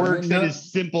sense. That works, that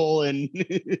is simple and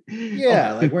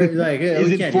yeah, like we're like, yeah, is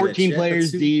we it can't 14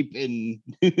 players deep and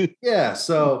yeah,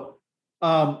 so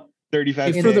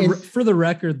 35 for the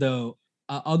record though,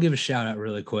 I'll give a shout out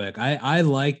really quick. I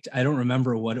don't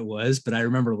remember what it was, but I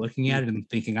remember looking at it and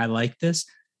thinking I like this.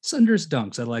 Sunders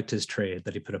Dunks. I liked his trade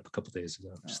that he put up a couple days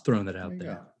ago. Just throwing that out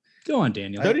there. Go on,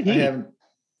 Daniel. So did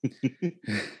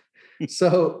he.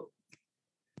 So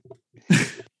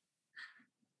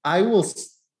I will.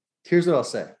 Here's what I'll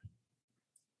say.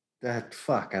 I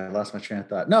lost my train of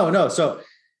thought. No. So,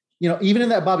 even in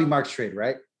that Bobby Marks trade,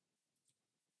 right?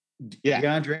 Yeah.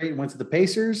 DeAndre went to the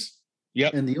Pacers.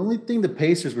 Yep. And the only thing the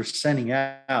Pacers were sending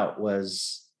out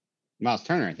was Miles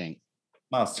Turner, I think.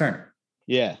 Miles Turner.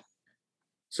 Yeah.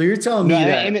 So you're telling me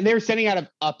that, and they were sending out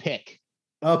a pick,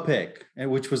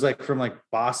 and which was like from like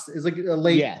Boston. It's like a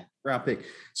late round pick.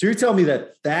 So you're telling me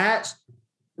that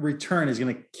return is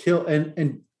going to kill.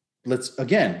 And let's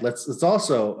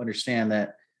also understand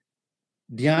that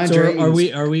DeAndre.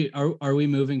 So are we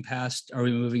moving past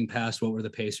what were the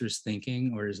Pacers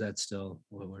thinking, or is that still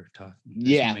what we're talking?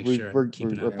 Yeah, we're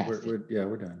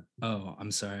done. Oh,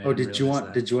 I'm sorry. Oh, did you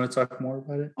want to talk more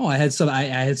about it? Oh, I had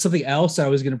something else I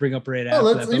was going to bring up right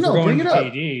after that. Bring it up.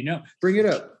 KD. No, bring it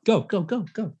up. Go.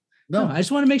 No, I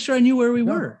just want to make sure I knew where we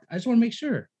were. I just want to make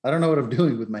sure. I don't know what I'm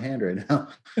doing with my hand right now.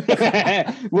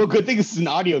 Well, good thing this is an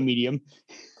audio medium.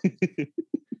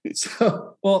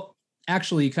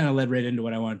 Actually, you kind of led right into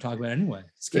what I want to talk about anyway.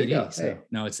 It's KD. So. Hey.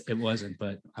 No, it wasn't,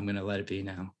 but I'm going to let it be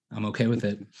now. I'm okay with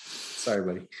it. Sorry,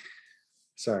 buddy.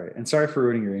 Sorry. And sorry for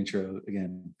ruining your intro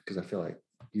again, because I feel like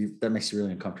that makes you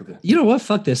really uncomfortable. You know what?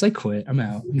 Fuck this. I quit. I'm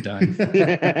out. I'm done.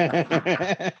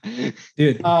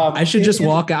 Dude, I should just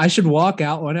walk out. I should walk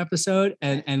out one episode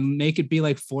and make it be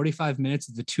like 45 minutes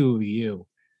of the two of you.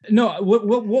 No,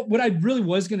 what I really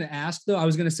was going to ask though, I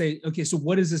was going to say, okay, so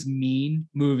what does this mean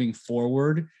moving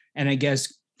forward? And I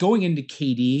guess going into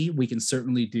KD, we can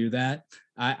certainly do that.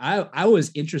 I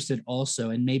was interested also,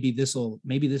 and maybe this will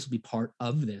be part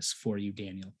of this for you,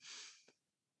 Daniel.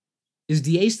 Is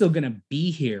DA still going to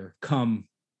be here come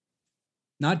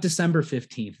not December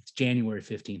 15th, it's January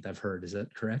 15th, I've heard. Is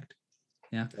that correct?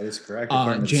 Yeah. That is correct.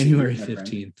 January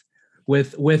 15th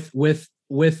with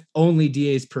only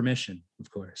DA's permission,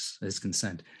 of course, his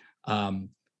consent. Will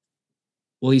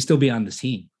he still be on the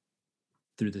team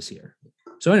through this year?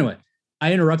 So anyway,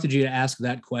 I interrupted you to ask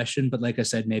that question, but like I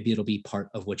said, maybe it'll be part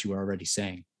of what you were already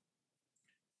saying.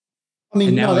 I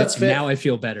mean, now that's fair. Now I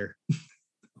feel better.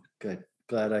 Good.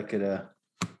 Glad I could,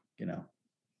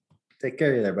 take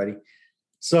care of you there, buddy.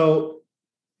 So,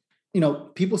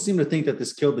 people seem to think that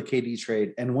this killed the KD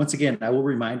trade. And once again, I will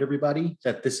remind everybody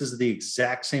that this is the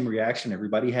exact same reaction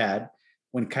everybody had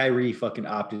when Kyrie fucking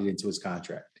opted into his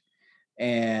contract.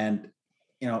 And,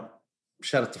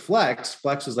 shout out to Flex.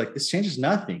 Flex was like, this changes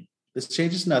nothing.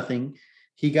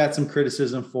 He got some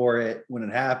criticism for it when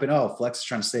it happened. Oh, Flex is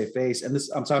trying to save face. And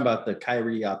I'm talking about the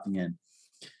Kyrie opting in.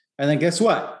 And then guess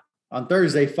what? On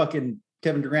Thursday, fucking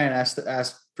Kevin Durant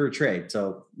asked for a trade.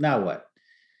 So now what?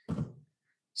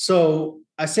 So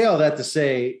I say all that to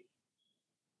say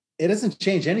it doesn't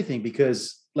change anything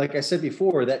because, like I said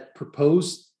before, that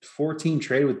proposed 14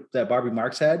 trade that Bobby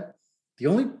Marks had, the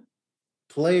only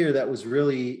player that was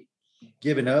really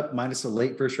given up minus a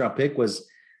late first round pick was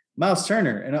Miles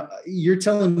Turner. And you're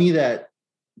telling me that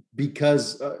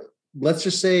because let's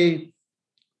just say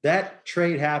that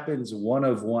trade happens one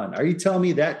of one. Are you telling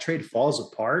me that trade falls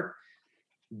apart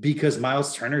because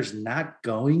Miles Turner's not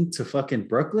going to fucking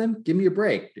Brooklyn? Give me a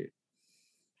break, dude.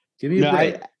 Give me a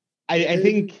break. I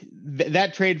think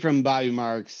that trade from Bobby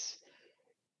Marks,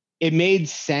 it made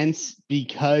sense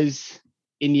because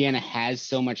Indiana has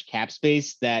so much cap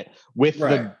space that with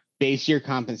the base year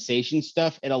compensation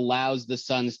stuff, it allows the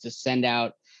Suns to send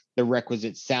out the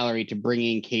requisite salary to bring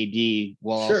in KD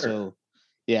while also,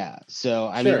 So,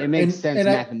 I mean, it makes sense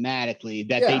mathematically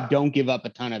that they don't give up a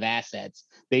ton of assets.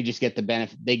 They just get the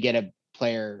benefit. They get a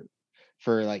player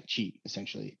for like cheap,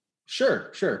 essentially.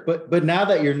 Sure. But now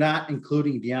that you're not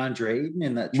including DeAndre Ayton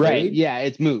in that trade. Right. Yeah,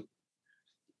 it's moot.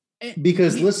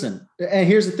 Because listen, and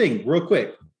here's the thing, real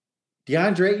quick.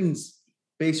 DeAndre Ayton's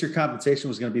base year compensation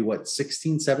was going to be what,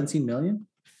 16, 17 million?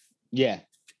 Yeah.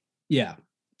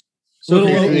 So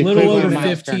a little over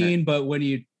 15, but when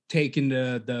you take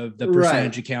into the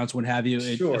percentage accounts, what have you,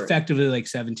 it effectively like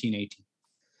 17, 18.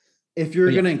 If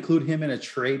you're going to include him in a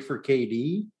trade for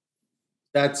KD,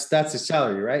 that's his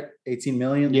salary, right? 18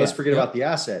 million. Let's forget about the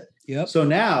asset. Yep. So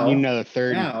now, the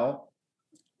third. Now,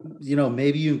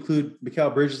 maybe you include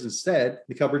Mikal Bridges instead.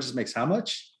 Mikal Bridges makes how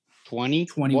much?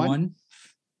 21.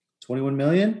 21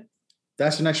 million.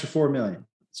 That's an extra 4 million.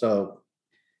 So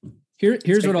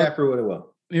here's what for what it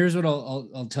will. Here's what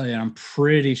I'll tell you. I'm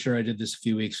pretty sure I did this a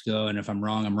few weeks ago, and if I'm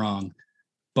wrong, I'm wrong.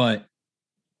 But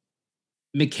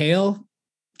Mikhail,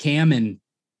 Cam, and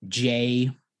Jay,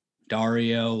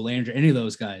 Dario, Landry, any of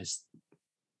those guys,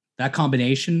 that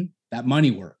combination, that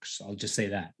money works. I'll just say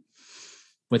that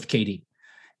with KD.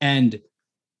 And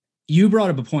you brought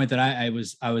up a point that I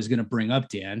was going to bring up,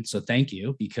 Dan. So thank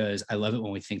you, because I love it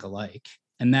when we think alike.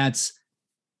 And that's,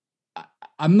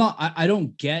 I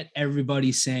don't get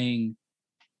everybody saying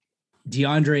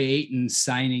DeAndre Ayton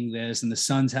signing this and the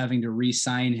Suns having to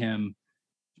re-sign him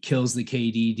kills the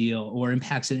KD deal or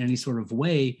impacts it in any sort of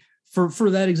way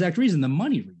for that exact reason, the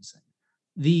money reason.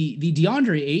 The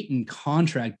DeAndre Ayton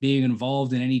contract being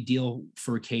involved in any deal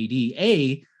for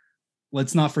KD,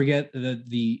 let's not forget that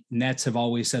the Nets have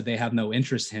always said they have no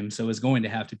interest in him, so it's going to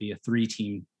have to be a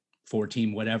 3-team,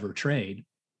 4-team, whatever trade.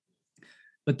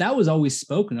 But that was always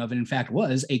spoken of, and in fact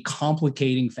was a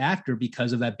complicating factor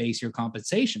because of that base year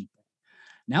compensation.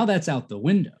 Now that's out the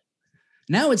window.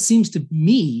 Now it seems to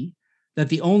me that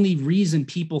the only reason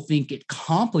people think it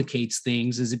complicates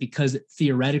things is because it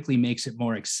theoretically makes it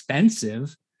more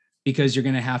expensive, because you're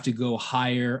going to have to go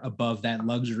higher above that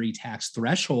luxury tax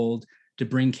threshold to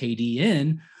bring KD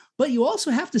in, but you also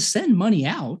have to send money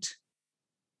out.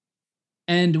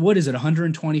 And what is it?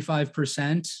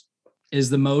 125% is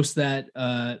the most that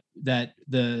the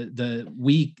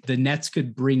Nets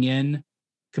could bring in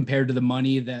compared to the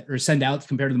money that, or send out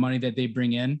compared to the money that they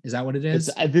bring in. Is that what it is?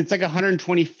 It's like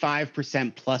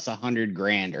 125% plus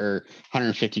 $100,000 or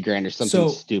 150 grand or something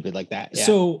stupid like that. Yeah.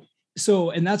 So,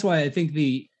 and that's why I think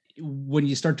when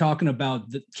you start talking about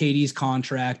the KD's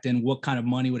contract and what kind of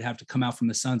money would have to come out from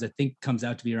the Suns, I think comes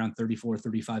out to be around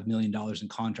 $35 million in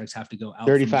contracts have to go out.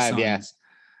 35, yeah.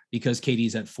 Because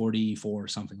KD's at 44 or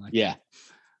something like that.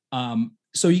 Yeah.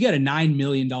 So you get a $9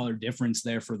 million difference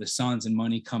there for the Suns and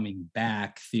money coming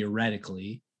back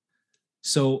theoretically.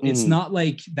 So it's not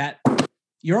like that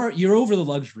you're over the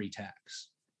luxury tax.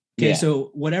 Okay. Yeah.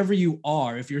 So whatever you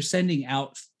are, if you're sending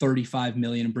out 35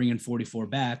 million and bringing 44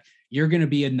 back, you're going to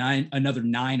be another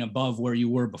 9 above where you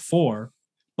were before,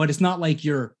 but it's not like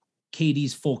you're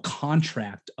KD's full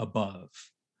contract above.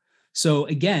 So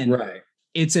again, right.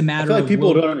 It's a matter of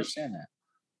people don't understand that.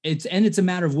 It's a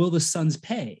matter of, will the Suns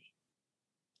pay?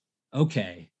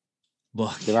 Okay.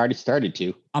 Look, they've already started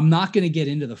to. I'm not going to get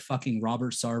into the fucking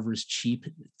Robert Sarver's cheap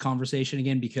conversation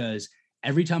again, because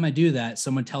every time I do that,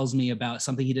 someone tells me about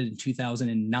something he did in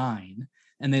 2009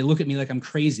 and they look at me like I'm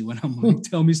crazy when I'm like,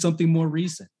 tell me something more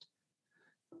recent.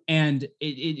 And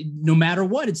it no matter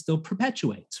what, it still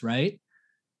perpetuates, right?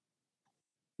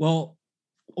 Well,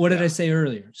 what did I say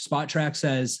earlier? Spot Track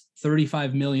says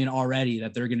 35 million already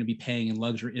that they're going to be paying in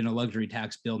a luxury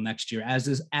tax bill next year as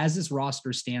this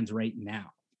roster stands right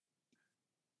now.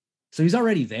 So he's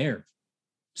already there.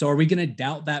 So are we going to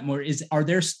doubt that more? Are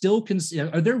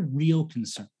there real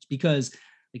concerns? Because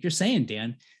like you're saying,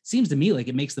 Dan, it seems to me like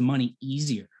it makes the money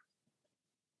easier.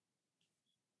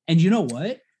 And you know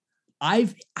what?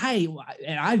 I've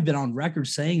been on record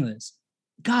saying this.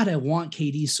 God, I want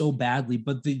KD so badly,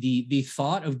 but the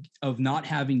thought of not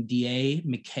having DA,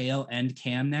 Mikhail, and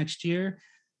Cam next year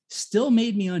still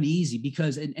made me uneasy,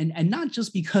 because and not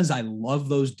just because I love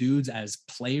those dudes as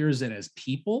players and as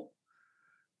people,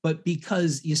 but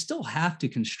because you still have to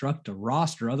construct a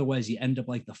roster. Otherwise you end up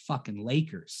like the fucking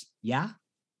Lakers. Yeah.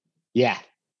 Yeah.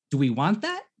 Do we want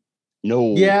that?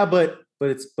 No. Yeah, but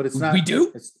it's not. We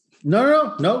do?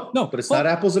 No. But it's not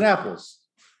apples and apples.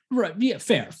 Right. Yeah.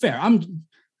 Fair.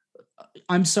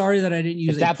 I'm sorry that I didn't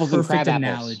use a perfect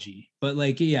analogy, but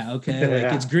like, yeah. Okay.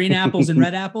 Like it's green apples and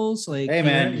red apples. Like, hey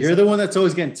man, you're the one that's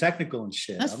always getting technical and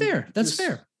shit. That's fair. That's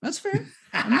fair.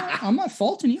 I'm not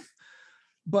faulting you,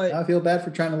 but I feel bad for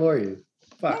trying to lure you.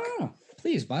 Fuck. No.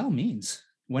 Please, by all means,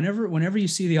 whenever you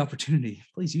see the opportunity,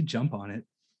 please, you jump on it.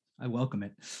 I welcome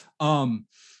it.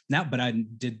 But I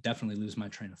did definitely lose my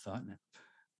train of thought now.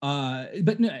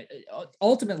 But no,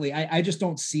 ultimately, I just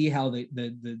don't see how the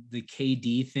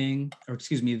KD thing, or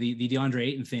excuse me, the DeAndre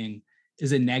Ayton thing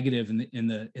is a negative in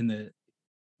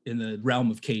the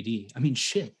realm of KD. I mean,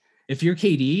 shit. If you're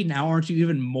KD now, aren't you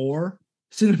even more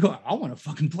sitting there going, I want to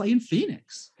fucking play in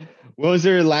Phoenix? What was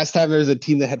there last time there was a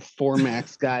team that had 4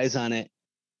 max guys on it?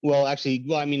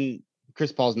 I mean,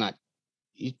 Chris Paul's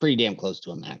he's pretty damn close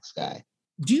to a max guy.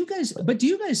 Do you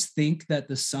guys think that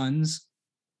the Suns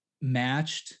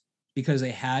matched because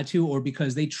they had to, or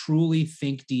because they truly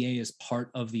think DA is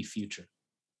part of the future?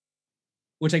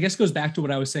 Which I guess goes back to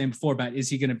what I was saying before about, is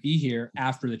he going to be here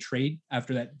after the trade,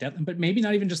 after that deadline? But maybe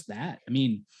not even just that. I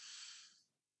mean,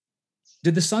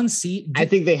 Did the Suns see? I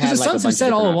think they had the like Suns a have bunch said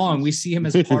of all different along options. we see him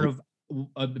as part of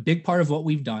a big part of what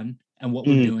we've done and what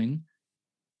we're Mhm. doing.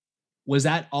 Was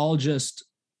that all just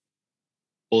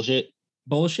bullshit?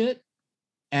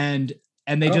 And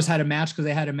they just had a match because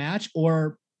they had a match,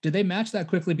 or did they match that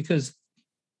quickly because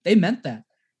they meant that?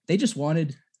 They just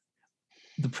wanted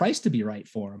the price to be right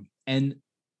for him, and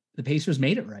the Pacers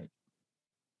made it right.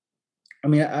 I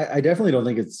mean, I definitely don't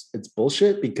think it's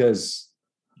bullshit because,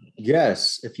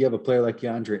 yes, if you have a player like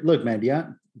DeAndre, look,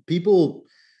 man, people,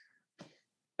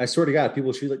 I swear to God,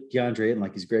 people treat like DeAndre Ayton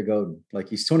like he's Greg Oden. Like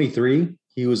he's 23.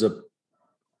 He was a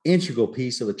integral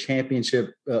piece of a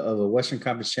championship, of a Western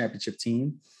Conference championship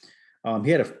team. He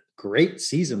had a great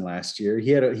season last year.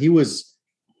 He was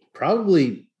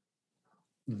probably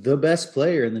the best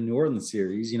player in the New Orleans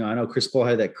series. You know, I know Chris Paul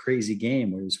had that crazy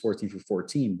game where he was 14 for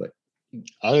 14, but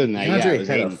other than that, DeAndre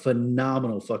had a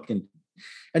phenomenal fucking,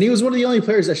 and he was one of the only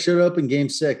players that showed up in Game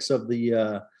 6 of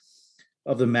the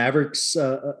Mavericks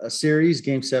series.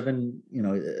 Game 7, you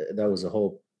know, that was a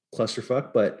whole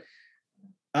clusterfuck. But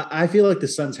I feel like the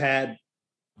Suns had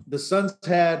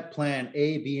plan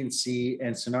A, B, and C,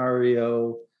 and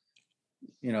scenario,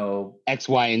 you know, X,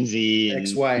 Y, and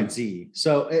Z.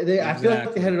 So I feel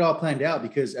like they had it all planned out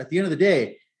because at the end of the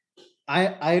day,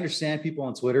 I understand people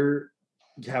on Twitter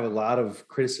have a lot of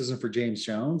criticism for James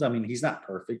Jones. I mean, he's not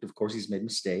perfect. Of course, he's made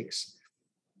mistakes,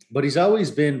 but he's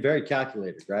always been very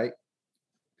calculated, right?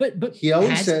 But he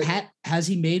always has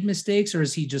he made mistakes, or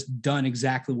has he just done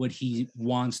exactly what he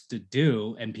wants to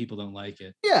do and people don't like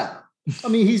it? Yeah. I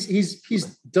mean,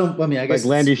 he's done. I mean, I guess like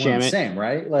Landry it's one and the Shamet. same,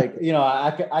 right? Like, you know,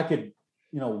 I could,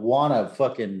 you know, want to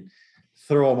fucking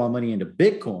throw all my money into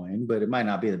Bitcoin, but it might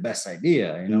not be the best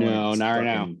idea. You know, no, not right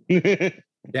now.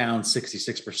 Down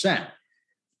 66%.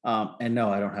 And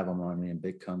no, I don't have all my money in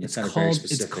Bitcoin. It's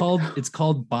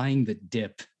called buying the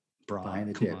dip, bro.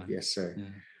 Buying the dip, yes, sir. Yeah.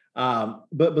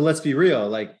 But let's be real.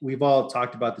 Like we've all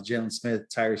talked about the Jalen Smith,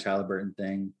 Tyrese Halliburton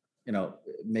thing. You know,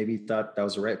 maybe thought that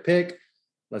was the right pick.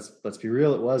 Let's be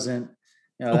real. It wasn't.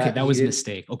 You know, that was a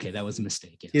mistake. Okay, that was a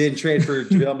mistake. Yes. He didn't trade for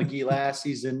JaVale McGee last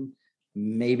season.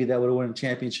 Maybe that would have won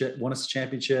us a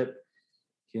championship.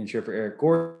 He didn't trade for Eric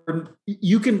Gordon.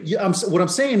 What I'm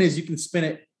saying is you can spin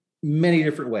it many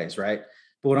different ways, right?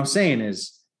 But what I'm saying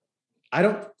is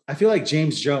I feel like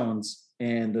James Jones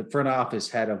and the front office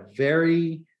had a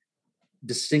very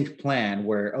distinct plan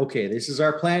where, okay, this is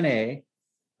our plan A,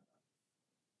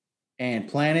 and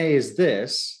plan A is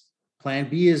this, plan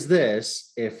B is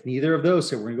this. If neither of those,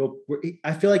 so we're gonna go.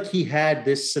 I feel like he had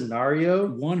this scenario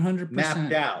 100%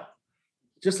 mapped out,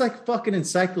 just like fucking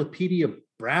Encyclopedia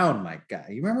Brown, my guy.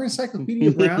 You remember Encyclopedia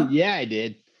Brown? Yeah, I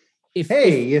did.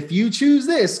 If you choose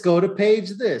this, go to page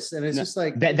this, and it's just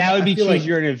like that would be choose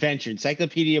your own adventure.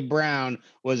 Encyclopedia Brown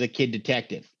was a kid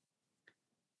detective.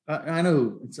 I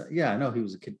know. I know he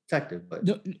was a kid detective, but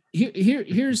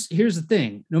here's the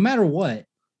thing. No matter what,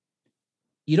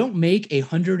 you don't make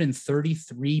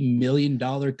 $133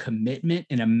 million commitment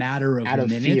in a matter of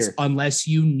minutes unless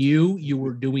you knew you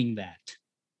were doing that.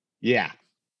 Yeah.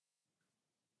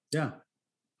 Yeah.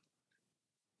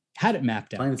 Had it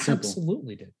mapped out. Plain and simple.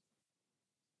 Absolutely did.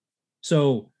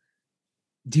 So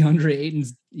DeAndre Ayton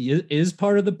is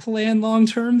part of the plan long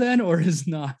term then, or is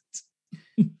not?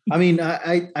 I mean,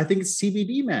 I think it's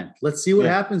TBD, man. Let's see what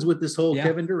happens with this whole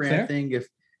Kevin Durant thing.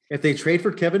 If they trade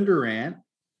for Kevin Durant,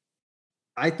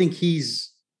 I think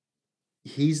he's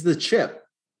the chip,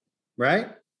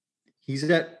 right? He's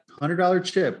that $100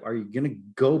 chip. Are you going to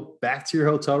go back to your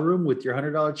hotel room with your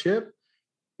 $100 chip?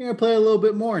 You're going to play a little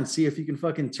bit more and see if you can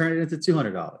fucking turn it into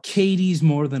 $200. KD's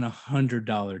more than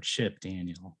 $100 chip,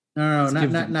 Daniel. No,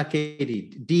 not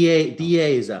KD.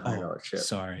 DA is a $100 chip.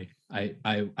 Sorry.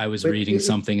 I was reading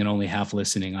something and only half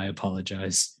listening. I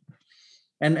apologize.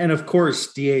 And of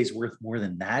course, DA is worth more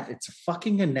than that. It's a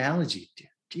fucking analogy, dude.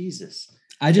 Jesus.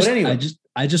 I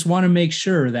just want to make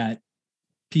sure that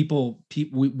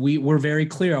we're very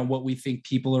clear on what we think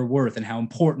people are worth and how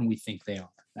important we think they are.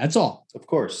 That's all. Of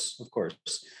course.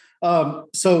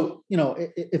 So, you know,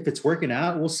 if it's working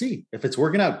out, we'll see. If it's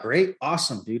working out, great.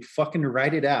 Awesome, dude. Fucking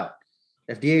write it out.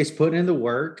 FDA is putting in the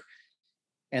work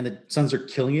and the Suns are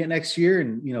killing it next year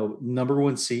and, you know,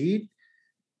 #1 seed.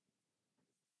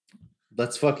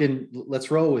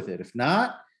 Let's roll with it. If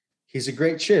not, he's a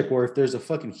great chip. Or if there's a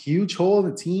fucking huge hole in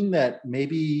the team that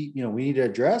maybe, you know, we need to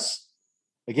address,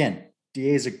 again,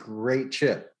 DA is a great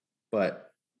chip,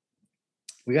 but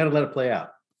we got to let it play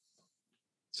out.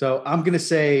 So I'm going to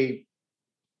say,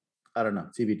 I don't know,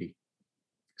 TBD.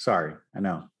 Sorry. I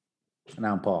know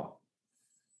I'm Paul.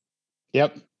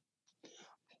 Yep.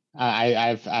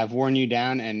 I've worn you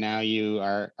down and now you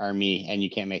are me and you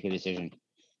can't make a decision.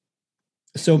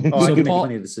 So, I so can make Paul,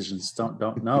 plenty of decisions.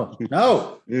 Don't,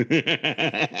 no.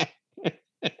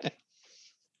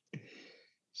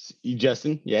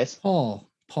 Justin, yes. Paul,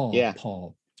 Yeah.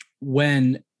 Paul.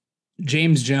 When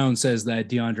James Jones says that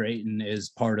DeAndre Ayton is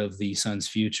part of the Suns'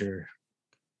 future,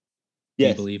 do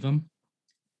you believe him?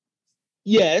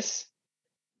 Yes,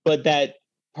 but that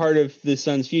part of the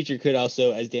Suns' future could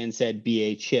also, as Dan said, be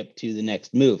a chip to the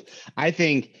next move. I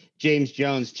think James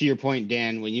Jones, to your point,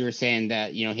 Dan, when you were saying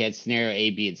that, he had scenario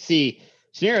A, B, and C,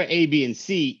 scenario A, B, and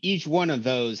C, each one of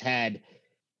those had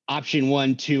option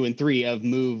 1, 2, and 3 of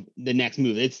the next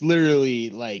move. It's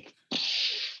literally like,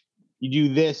 you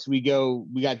do this, we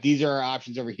got these are our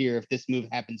options over here if this move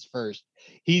happens first.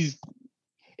 He's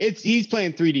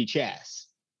playing 3D chess.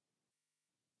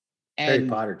 Harry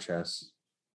Potter chess.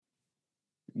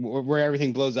 Where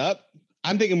everything blows up.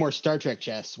 I'm thinking more Star Trek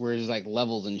chess, where there's like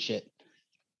levels and shit.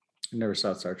 I never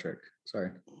saw Star Trek.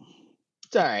 Sorry.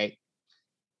 It's all right.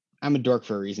 I'm a dork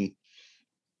for a reason.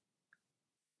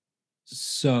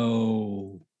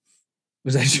 So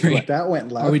was that true? That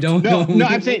went left. Are we don't No,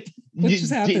 I'm saying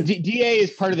DA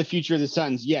is part of the future of the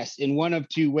Suns. Yes, in one of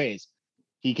two ways.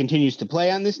 He continues to play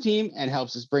on this team and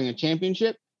helps us bring a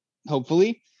championship,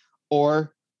 hopefully,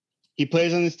 or he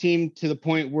plays on this team to the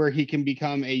point where he can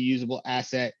become a usable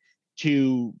asset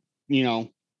to,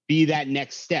 be that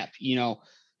next step.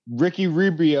 Ricky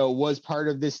Rubio was part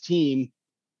of this team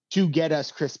to get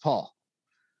us Chris Paul.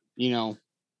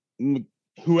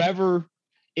 Whoever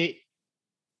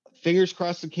fingers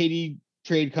crossed the KD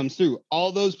trade comes through.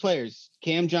 All those players,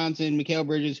 Cam Johnson, Mikal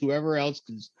Bridges, whoever else,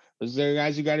 because those are the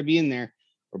guys who got to be in there,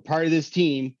 were part of this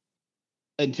team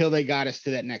until they got us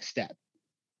to that next step.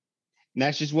 And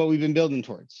that's just what we've been building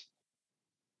towards.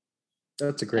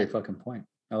 That's a great fucking point.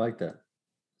 I like that.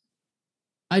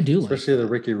 I do, especially the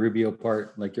Ricky Rubio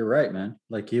part. Like, you're right, man.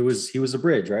 Like, he was a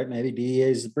bridge, right? Maybe DEA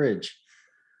is the bridge.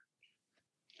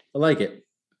 I like it.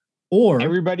 Or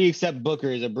everybody except Booker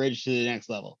is a bridge to the next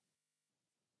level.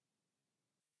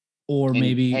 Or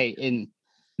maybe,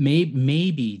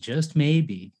 maybe just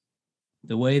maybe,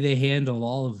 the way they handled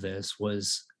all of this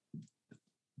was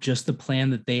just the plan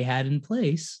that they had in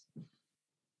place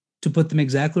to put them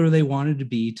exactly where they wanted to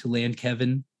be, to land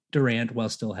Kevin Durant while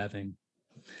still having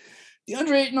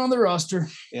DeAndre Ayton on the roster.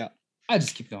 Yeah. I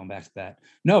just keep going back to that.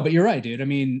 No, but you're right, dude. I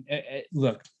mean,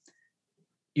 look,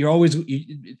 you're always,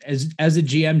 as a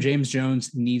GM, James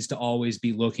Jones needs to always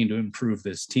be looking to improve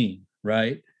this team,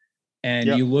 right? And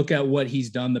you look at what he's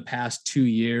done the past 2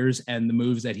 years and the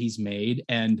moves that he's made,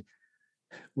 and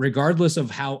regardless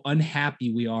of how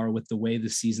unhappy we are with the way the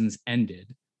seasons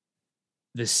ended,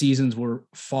 the seasons were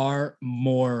far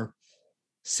more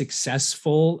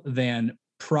successful than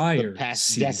prior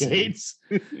past decades.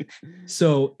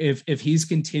 So if he's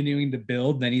continuing to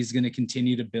build, then he's going to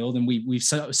continue to build. And we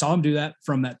saw him do that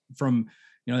from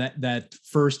that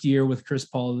first year with Chris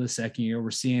Paul, the second year.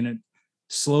 We're seeing it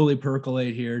slowly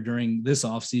percolate here during this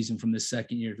offseason from this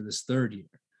second year to this third year.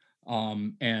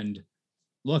 And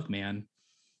look, man,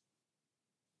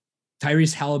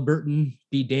 Tyrese Halliburton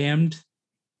be damned.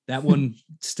 That one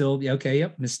still,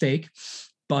 mistake.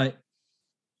 But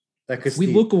we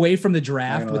look away from the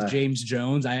draft with James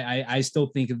Jones. I still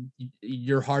think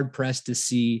you're hard pressed to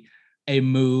see a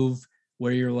move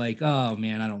where you're like, oh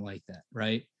man, I don't like that.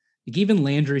 Right. Like even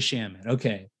Landry Shamet.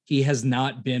 Okay. He has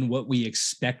not been what we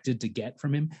expected to get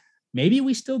from him. Maybe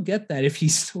we still get that if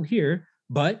he's still here,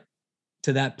 but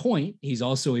to that point, he's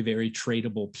also a very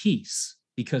tradable piece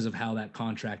because of how that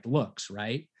contract looks.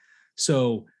 Right.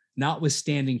 So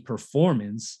notwithstanding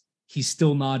performance, he's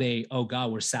still not oh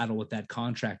God, we're saddled with that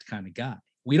contract kind of guy.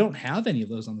 We don't have any of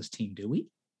those on this team, do we?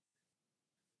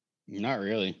 Not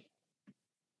really.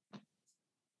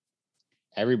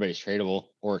 Everybody's tradable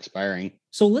or expiring.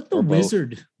 So let the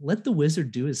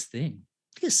wizard do his thing.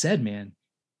 Like I said, man,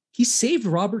 he saved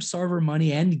Robert Sarver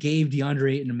money and gave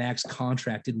DeAndre Ayton a max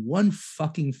contract in one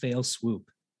fucking fail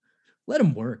swoop. Let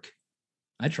him work.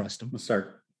 I trust him. I'm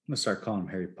gonna start calling him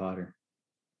Harry Potter.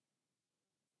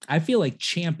 I feel like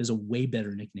Champ is a way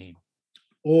better nickname.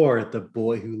 Or the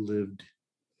boy who lived.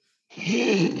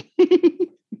 I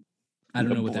don't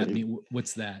know what that means.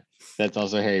 What's that? That's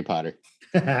also Harry Potter.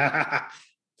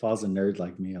 Paul's a nerd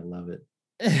like me. I love it.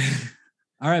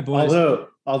 All right, boys.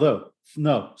 Although,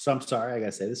 no. So I'm sorry. I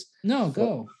gotta say this. No,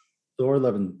 go. Thor: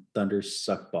 Love and Thunder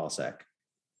suck ball sack.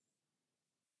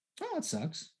 Oh, it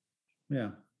sucks.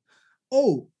 Yeah.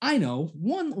 Oh, I know.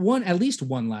 At least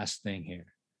one last thing here.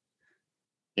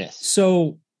 Yes.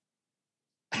 So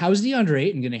how's DeAndre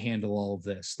Ayton going to handle all of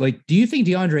this? Like, do you think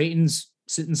DeAndre Ayton's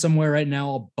sitting somewhere right now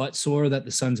all butt sore that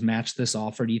the Suns matched this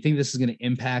offer? Do you think this is going to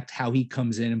impact how he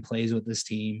comes in and plays with this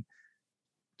team?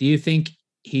 Do you think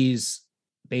he's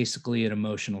basically an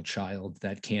emotional child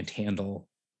that can't handle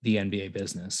the NBA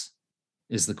business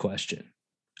is the question.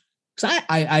 Because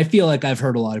I feel like I've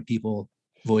heard a lot of people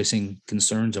voicing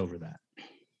concerns over that.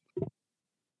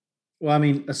 Well, I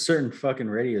mean, a certain fucking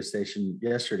radio station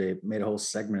yesterday made a whole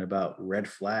segment about red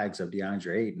flags of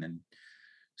DeAndre Ayton and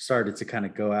started to kind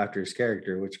of go after his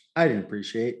character, which I didn't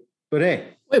appreciate. But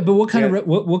hey, wait, but what kind of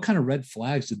what kind of red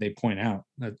flags did they point out?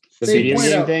 The video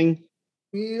game thing.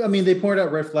 I mean, they pointed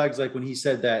out red flags like when he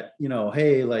said that, you know,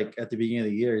 hey, like at the beginning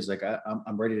of the year, he's like,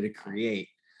 I'm ready to create,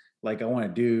 like I want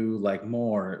to do like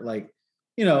more, like,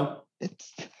 you know,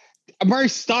 Amar'e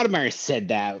Stoudemire said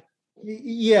that.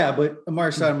 Yeah, but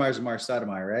Amar'e Stoudemire is Amar'e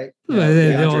Stoudemire, right?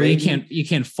 You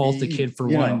can't fault the kid for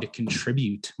wanting to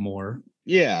contribute more.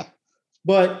 Yeah,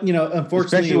 but you know,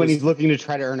 unfortunately, especially when he's looking to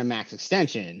try to earn a max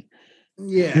extension.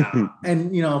 Yeah,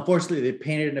 and you know, unfortunately, they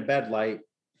painted it in a bad light.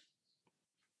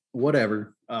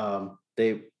 Whatever.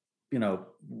 They, you know,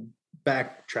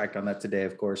 backtracked on that today,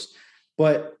 of course.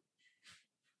 But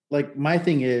like my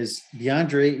thing is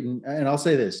DeAndre Ayton, and I'll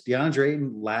say this: DeAndre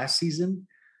Ayton last season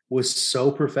was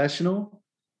so professional.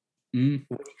 He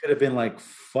could have been like,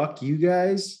 fuck you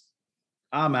guys,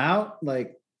 I'm out,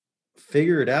 like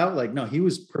figure it out. Like, no, he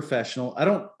was professional. I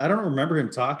don't remember him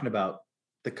talking about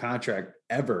the contract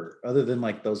ever, other than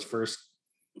like those first,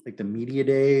 like the media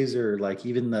days or like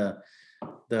even the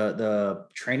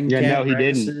training camp. No, he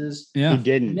practices. Didn't. Yeah, he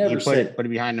didn't. He never put it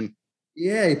behind him.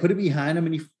 Yeah, he put it behind him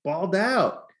and he balled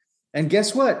out. And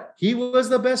guess what? He was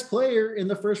the best player in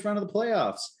the first round of the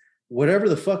playoffs. Whatever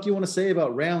the fuck you want to say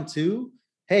about round 2,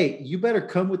 hey, you better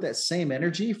come with that same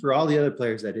energy for all the other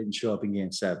players that didn't show up in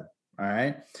game 7. All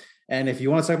right. And if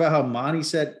you want to talk about how Monty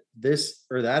said this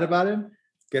or that about him,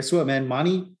 guess what, man?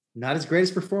 Monty, not his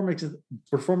greatest performance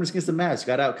against the Mavs,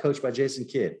 got out coached by Jason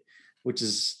Kidd, which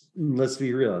is, let's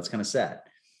be real, it's kind of sad.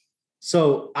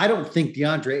 So I don't think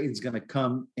DeAndre Ayton's going to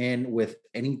come in with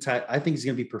any type. I think he's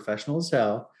going to be professional as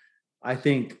hell. I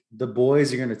think the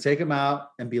boys are going to take him out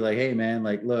and be like, hey, man,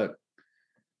 like, look,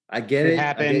 I get it.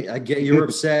 I get you're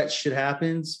upset. Shit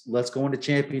happens. Let's go into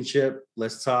championship.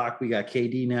 Let's talk. We got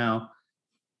KD now.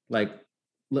 Like,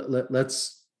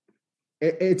 let's.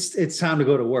 It's time to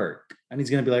go to work. And he's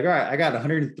gonna be like, all right, I got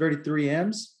 133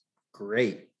 M's.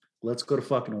 Great. Let's go to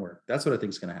fucking work. That's what I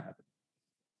think is gonna happen.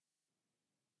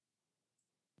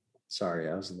 Sorry,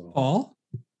 I was a little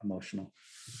emotional.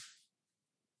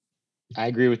 I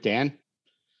agree with Dan.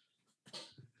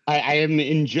 I am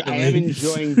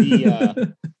enjoying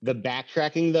the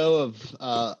backtracking though of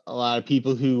a lot of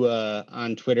people who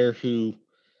on Twitter who,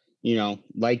 you know,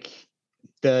 like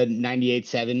the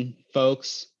 98.7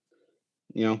 folks.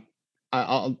 You know,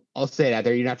 I'll say it out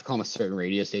there. You don't have to call them a certain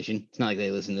radio station. It's not like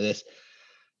they listen to this.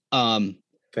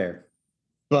 Fair.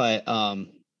 But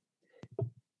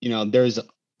you know, there's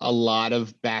a lot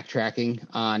of backtracking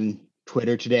on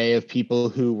Twitter today of people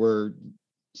who were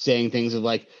saying things of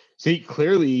like, see,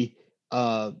 clearly,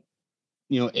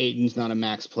 you know, Ayton's not a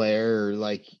max player or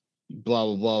like blah,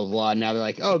 blah, blah, blah. Now they're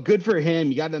like, oh, good for him.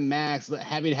 You got the max.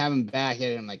 Happy to have him back.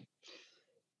 And I'm like,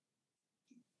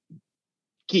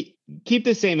 keep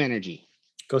the same energy.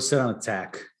 Go sit on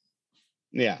attack.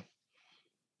 Yeah.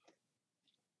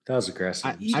 That was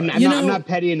aggressive. I'm not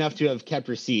petty enough to have kept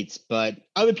receipts, but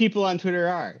other people on Twitter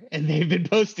are, and they've been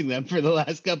posting them for the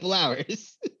last couple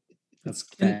hours. That's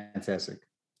fantastic.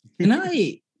 Can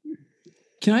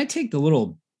I take the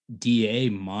little DA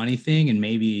Monty thing and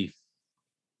maybe,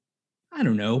 I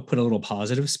don't know, put a little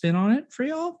positive spin on it for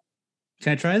y'all?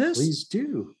 Can I try this? Please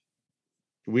do.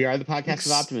 We are the podcast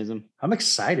of optimism. I'm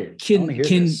excited. I want to hear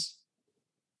this.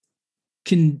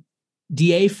 Can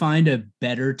DA find a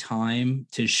better time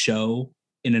to show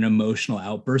in an emotional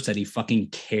outburst that he fucking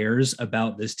cares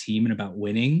about this team and about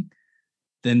winning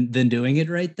than doing it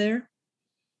right there?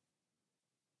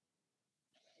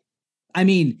 I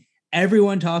mean,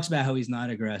 everyone talks about how he's not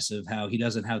aggressive, how he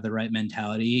doesn't have the right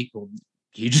mentality. Well,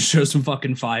 he just shows some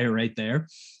fucking fire right there.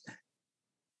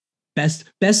 Best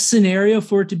scenario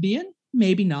for it to be in?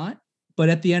 Maybe not. But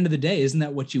at the end of the day, isn't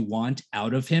that what you want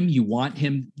out of him? You want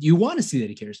to see that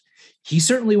he cares. He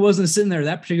certainly wasn't sitting there at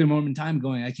that particular moment in time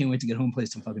going, I can't wait to get home and play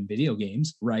some fucking video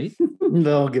games, right?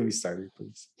 No, get me started,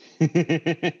 please.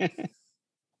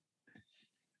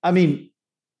 I mean,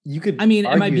 you could. I mean,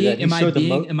 am I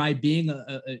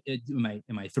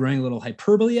throwing a little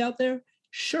hyperbole out there?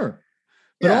 Sure.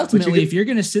 But ultimately, if you're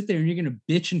going to sit there and you're going to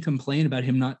bitch and complain about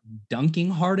him not dunking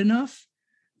hard enough,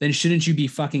 then shouldn't you be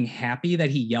fucking happy that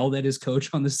he yelled at his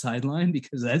coach on the sideline?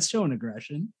 Because that's showing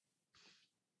aggression.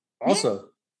 Also,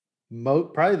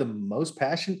 probably the most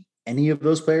passion any of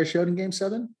those players showed in Game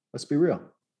 7. Let's be real.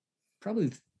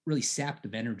 Probably really sapped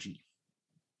of energy.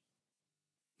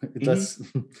 Let's,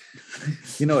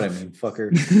 you know what I mean,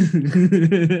 fucker.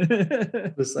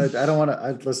 I don't want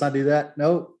to. Let's not do that.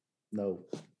 No.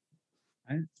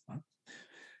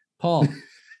 Paul.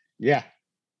 Yeah.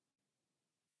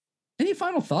 Any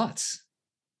final thoughts?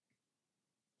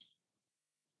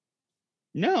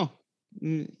 No.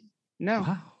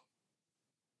 Wow.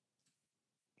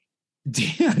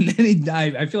 Dan,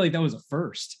 I feel like that was a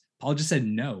first. Paul just said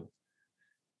no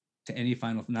to any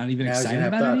final. Not even now excited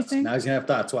about anything. Now he's gonna have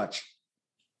thoughts. Watch.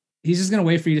 He's just gonna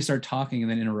wait for you to start talking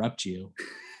and then interrupt you.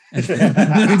 And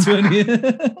that's when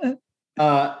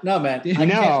no, man. I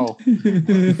know.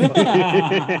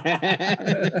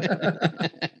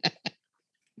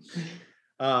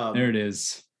 There it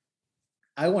is.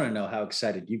 I want to know how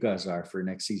excited you guys are for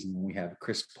next season when we have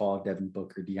Chris Paul, Devin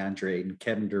Booker, DeAndre Ayton,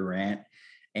 Kevin Durant,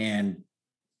 and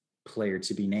player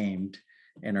to be named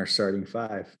in our starting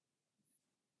five.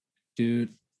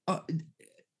 Dude,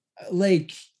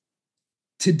 like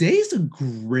today's a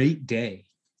great day.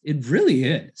 It really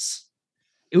is.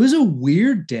 It was a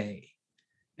weird day.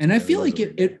 And I feel like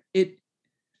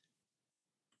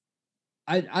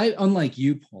I unlike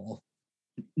you, Paul,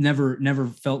 never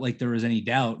felt like there was any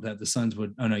doubt that the Suns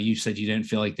would. Oh no, you said you didn't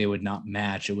feel like they would not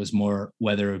match. It was more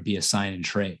whether it would be a sign and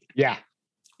trade. Yeah.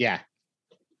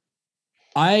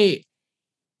 I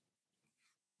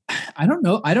don't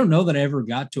know. I don't know that I ever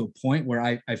got to a point where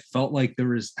I felt like there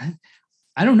was.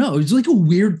 I don't know. It was like a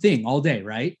weird thing all day,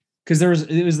 right? Because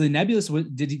it was the nebulous.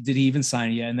 Did he even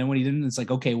sign it yet? And then when he didn't, it's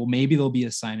like, okay, well maybe there'll be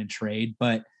a sign and trade.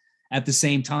 But at the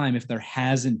same time, if there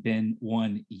hasn't been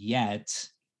one yet,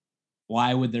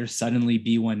 why would there suddenly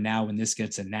be one now when this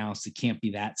gets announced? It can't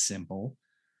be that simple.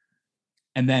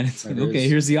 And then it's like, okay,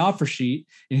 here's the offer sheet.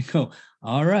 And you go,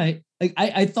 all right. Like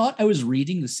I thought I was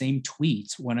reading the same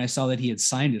tweet when I saw that he had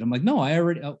signed it. I'm like, no, I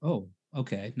already, oh,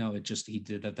 okay. No, he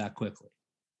did it that quickly.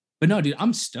 But no, dude,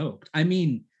 I'm stoked. I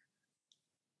mean,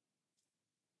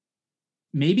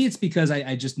 maybe it's because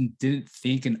I just didn't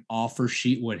think an offer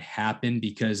sheet would happen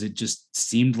because it just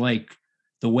seemed like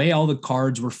the way all the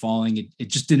cards were falling, it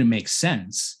just didn't make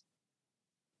sense.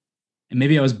 And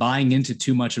maybe I was buying into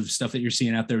too much of stuff that you're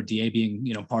seeing out there, DA being,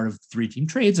 part of 3-team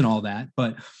trades and all that.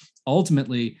 But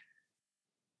ultimately,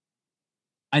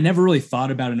 I never really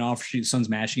thought about an offer sheet, Suns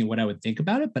matching and what I would think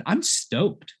about it, but I'm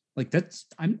stoked. Like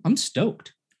I'm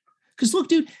stoked. Because look,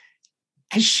 dude,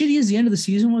 as shitty as the end of the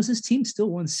season was, this team still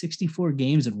won 64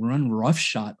 games and run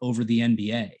roughshod over the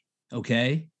NBA.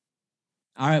 Okay.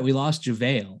 All right. We lost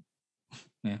JaVale.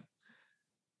 Yeah.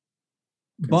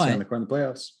 But in the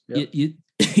playoffs. Yep.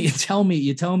 You tell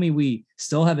me we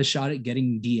still have a shot at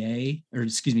getting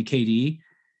KD.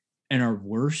 And our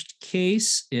worst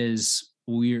case is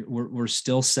we're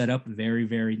still set up very,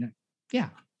 very, yeah.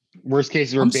 Worst case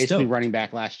is we're basically running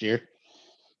back last year.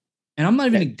 And I'm not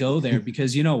even going to go there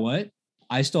because you know what?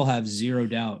 I still have zero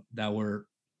doubt that we're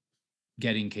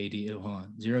getting KD. Hold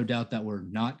on. Zero doubt that we're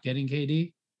not getting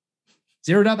KD.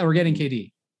 Zero doubt that we're getting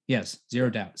KD. Yes, zero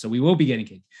doubt. So we will be getting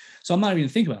KD. So I'm not even going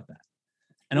to think about that.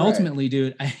 And ultimately,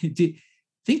 dude,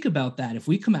 think about that. If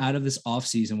we come out of this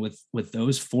offseason with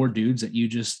those 4 dudes that you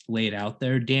just laid out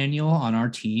there, Daniel, on our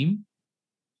team.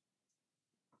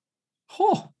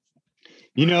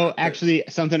 Actually,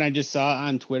 something I just saw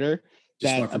on Twitter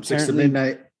just that from 6 to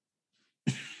midnight.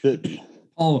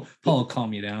 Paul,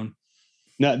 calm you down.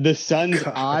 No, the Suns'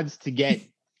 odds to get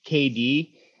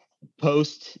KD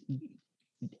post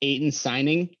Ayton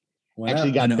signing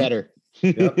actually got better.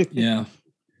 Yep. Yeah.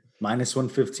 Minus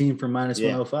 115 from minus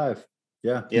 105.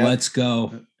 Yeah. Let's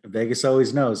go. Vegas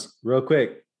always knows. Real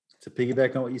quick, to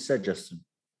piggyback on what you said, Justin.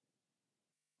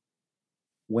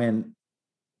 When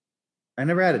I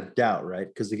never had a doubt, right?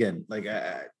 Because again, like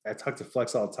I talk to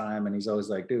Flex all the time, and he's always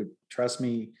like, dude, trust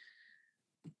me.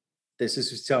 This is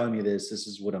who's telling me this. This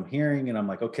is what I'm hearing. And I'm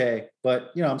like, okay.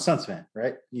 But, I'm a Suns fan,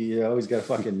 right? You always got to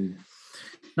fucking,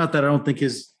 not that I don't think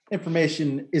his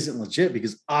information isn't legit,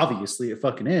 because obviously it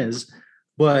fucking is.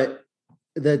 But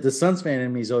the Suns fan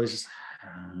in me is always just,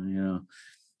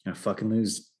 fucking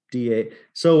lose DA.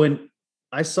 So when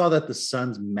I saw that the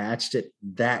Suns matched it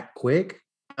that quick,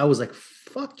 I was like,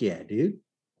 fuck yeah, dude.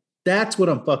 That's what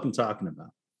I'm fucking talking about.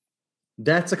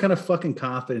 That's the kind of fucking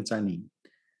confidence I need.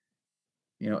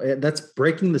 That's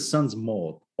breaking the Suns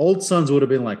mold. Old Suns would have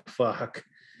been like, fuck,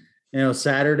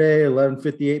 Saturday,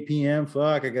 11:58 p.m.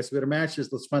 Fuck, I guess we better match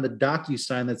this. Let's find the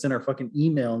DocuSign that's in our fucking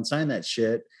email and sign that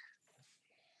shit.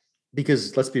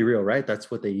 Because let's be real, right? That's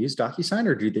what they use, DocuSign,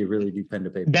 or do they really do pen to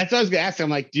paper? That's what I was going to ask. I'm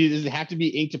like, does it have to be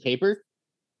ink to paper?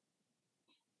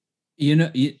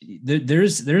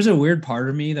 There's a weird part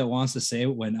of me that wants to say,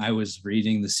 when I was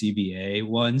reading the CBA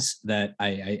ones, that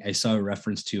I saw a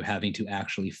reference to having to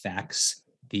actually fax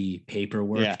the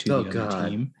paperwork to Oh, the God. other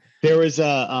team. There was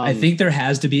a. I think there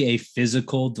has to be a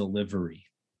physical delivery.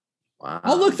 Wow.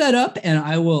 I'll look that up, and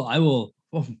I will.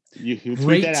 Oh, you tweet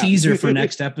great that out. teaser for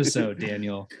next episode,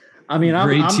 Daniel. I mean, I'm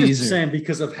Great teaser. just saying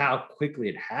because of how quickly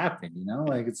it happened, you know,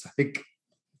 like it's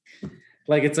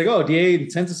like, oh, DA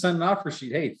intends to sign an offer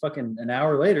sheet. Hey, fucking an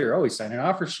hour later, oh, he signed an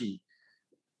offer sheet.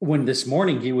 When this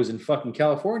morning he was in fucking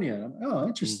California. I'm, oh,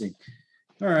 interesting.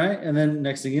 All right. And then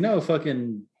next thing you know,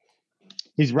 fucking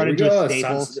He's running to a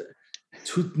Staples.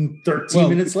 13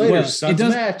 minutes later, Suns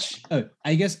match.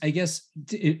 I guess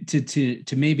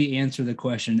to maybe answer the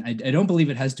question, I don't believe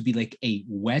it has to be like a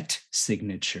wet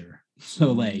signature.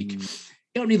 So like you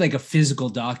don't need like a physical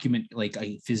document, like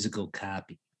a physical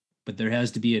copy, but there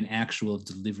has to be an actual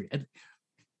delivery.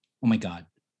 Oh my God.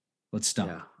 Let's stop.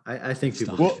 Yeah, I think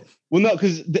people. Well, no,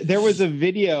 because there was a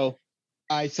video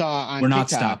I saw on. We're not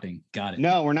TikTok. stopping. Got it.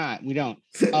 No, we're not. We don't.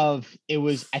 I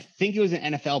think it was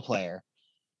an NFL player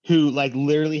who like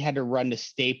literally had to run to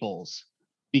Staples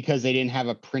because they didn't have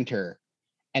a printer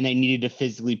and they needed to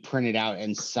physically print it out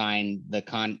and sign the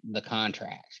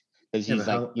contract. Because he's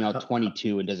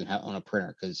 22 and doesn't own a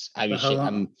printer. Because obviously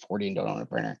I'm 40 and don't own a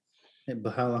printer.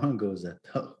 But how long ago was that?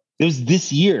 Oh. It was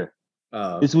this year.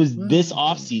 This was this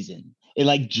off season. It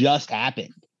like just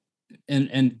happened. And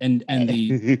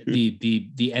the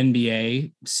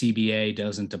NBA CBA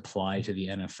doesn't apply to the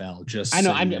NFL. Just I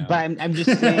know. so I'm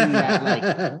just saying that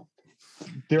like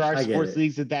there are sports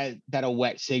leagues that a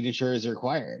wet signature is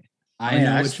required. I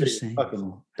know what you're saying.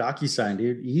 Fucking DocuSign,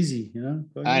 dude. Easy, you know.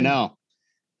 I know.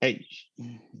 Hey,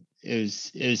 it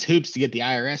was hoops to get the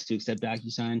IRS to accept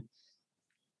DocuSign.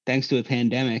 Thanks to a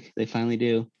pandemic, they finally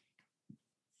do.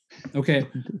 Okay.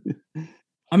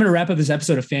 I'm going to wrap up this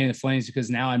episode of Fanning the Flames because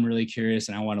now I'm really curious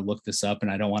and I want to look this up, and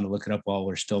I don't want to look it up while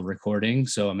we're still recording.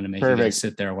 So I'm going to make you guys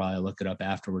sit there while I look it up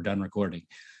after we're done recording.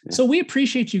 Yeah. So we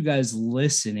appreciate you guys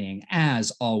listening.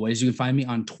 As always, you can find me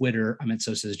on Twitter. I'm at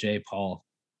So Says J. Paul.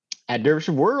 At Dervish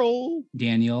World.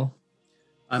 Daniel.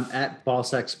 I'm at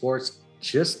Ballsack Sports.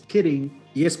 Just kidding.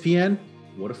 ESPN,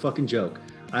 what a fucking joke.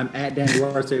 I'm at Dan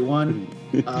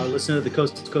Duarte1. Listen to the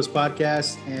Coast to Coast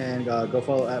podcast and go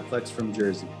follow at Flex from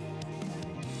Jersey.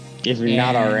 If you're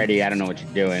not already, I don't know what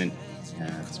you're doing.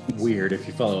 Yeah, it's weird if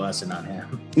you follow us and not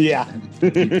him. Yeah.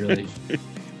 Really.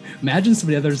 Imagine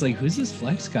somebody others like, who's this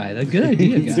Flex guy? That's a good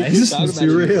idea, guys. Let's be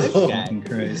real.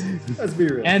 Let's be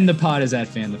real. And the pod is at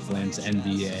Fan the Flames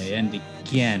NBA. And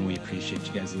again, we appreciate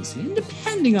you guys listening. And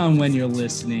depending on when you're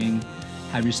listening,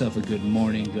 have yourself a good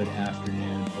morning, good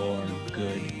afternoon, or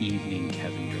good evening,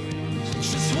 Kevin Durant.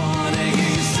 Just wanna hear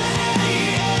you say,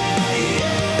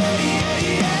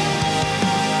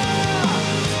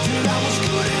 that I was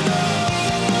good enough,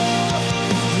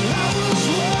 that I was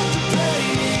worth the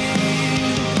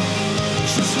pain.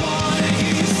 Just wanna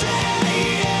hear you say,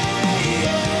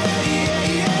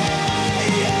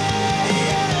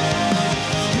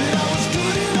 that I was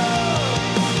good enough,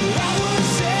 that I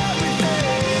was everything.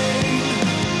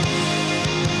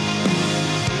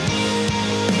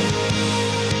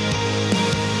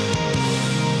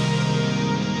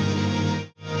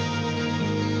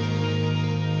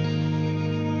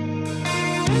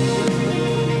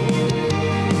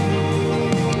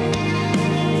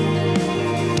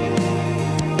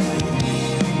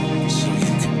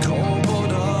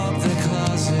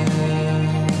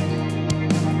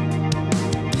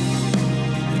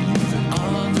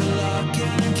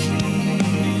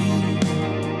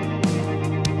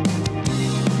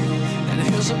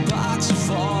 A box of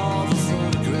fall.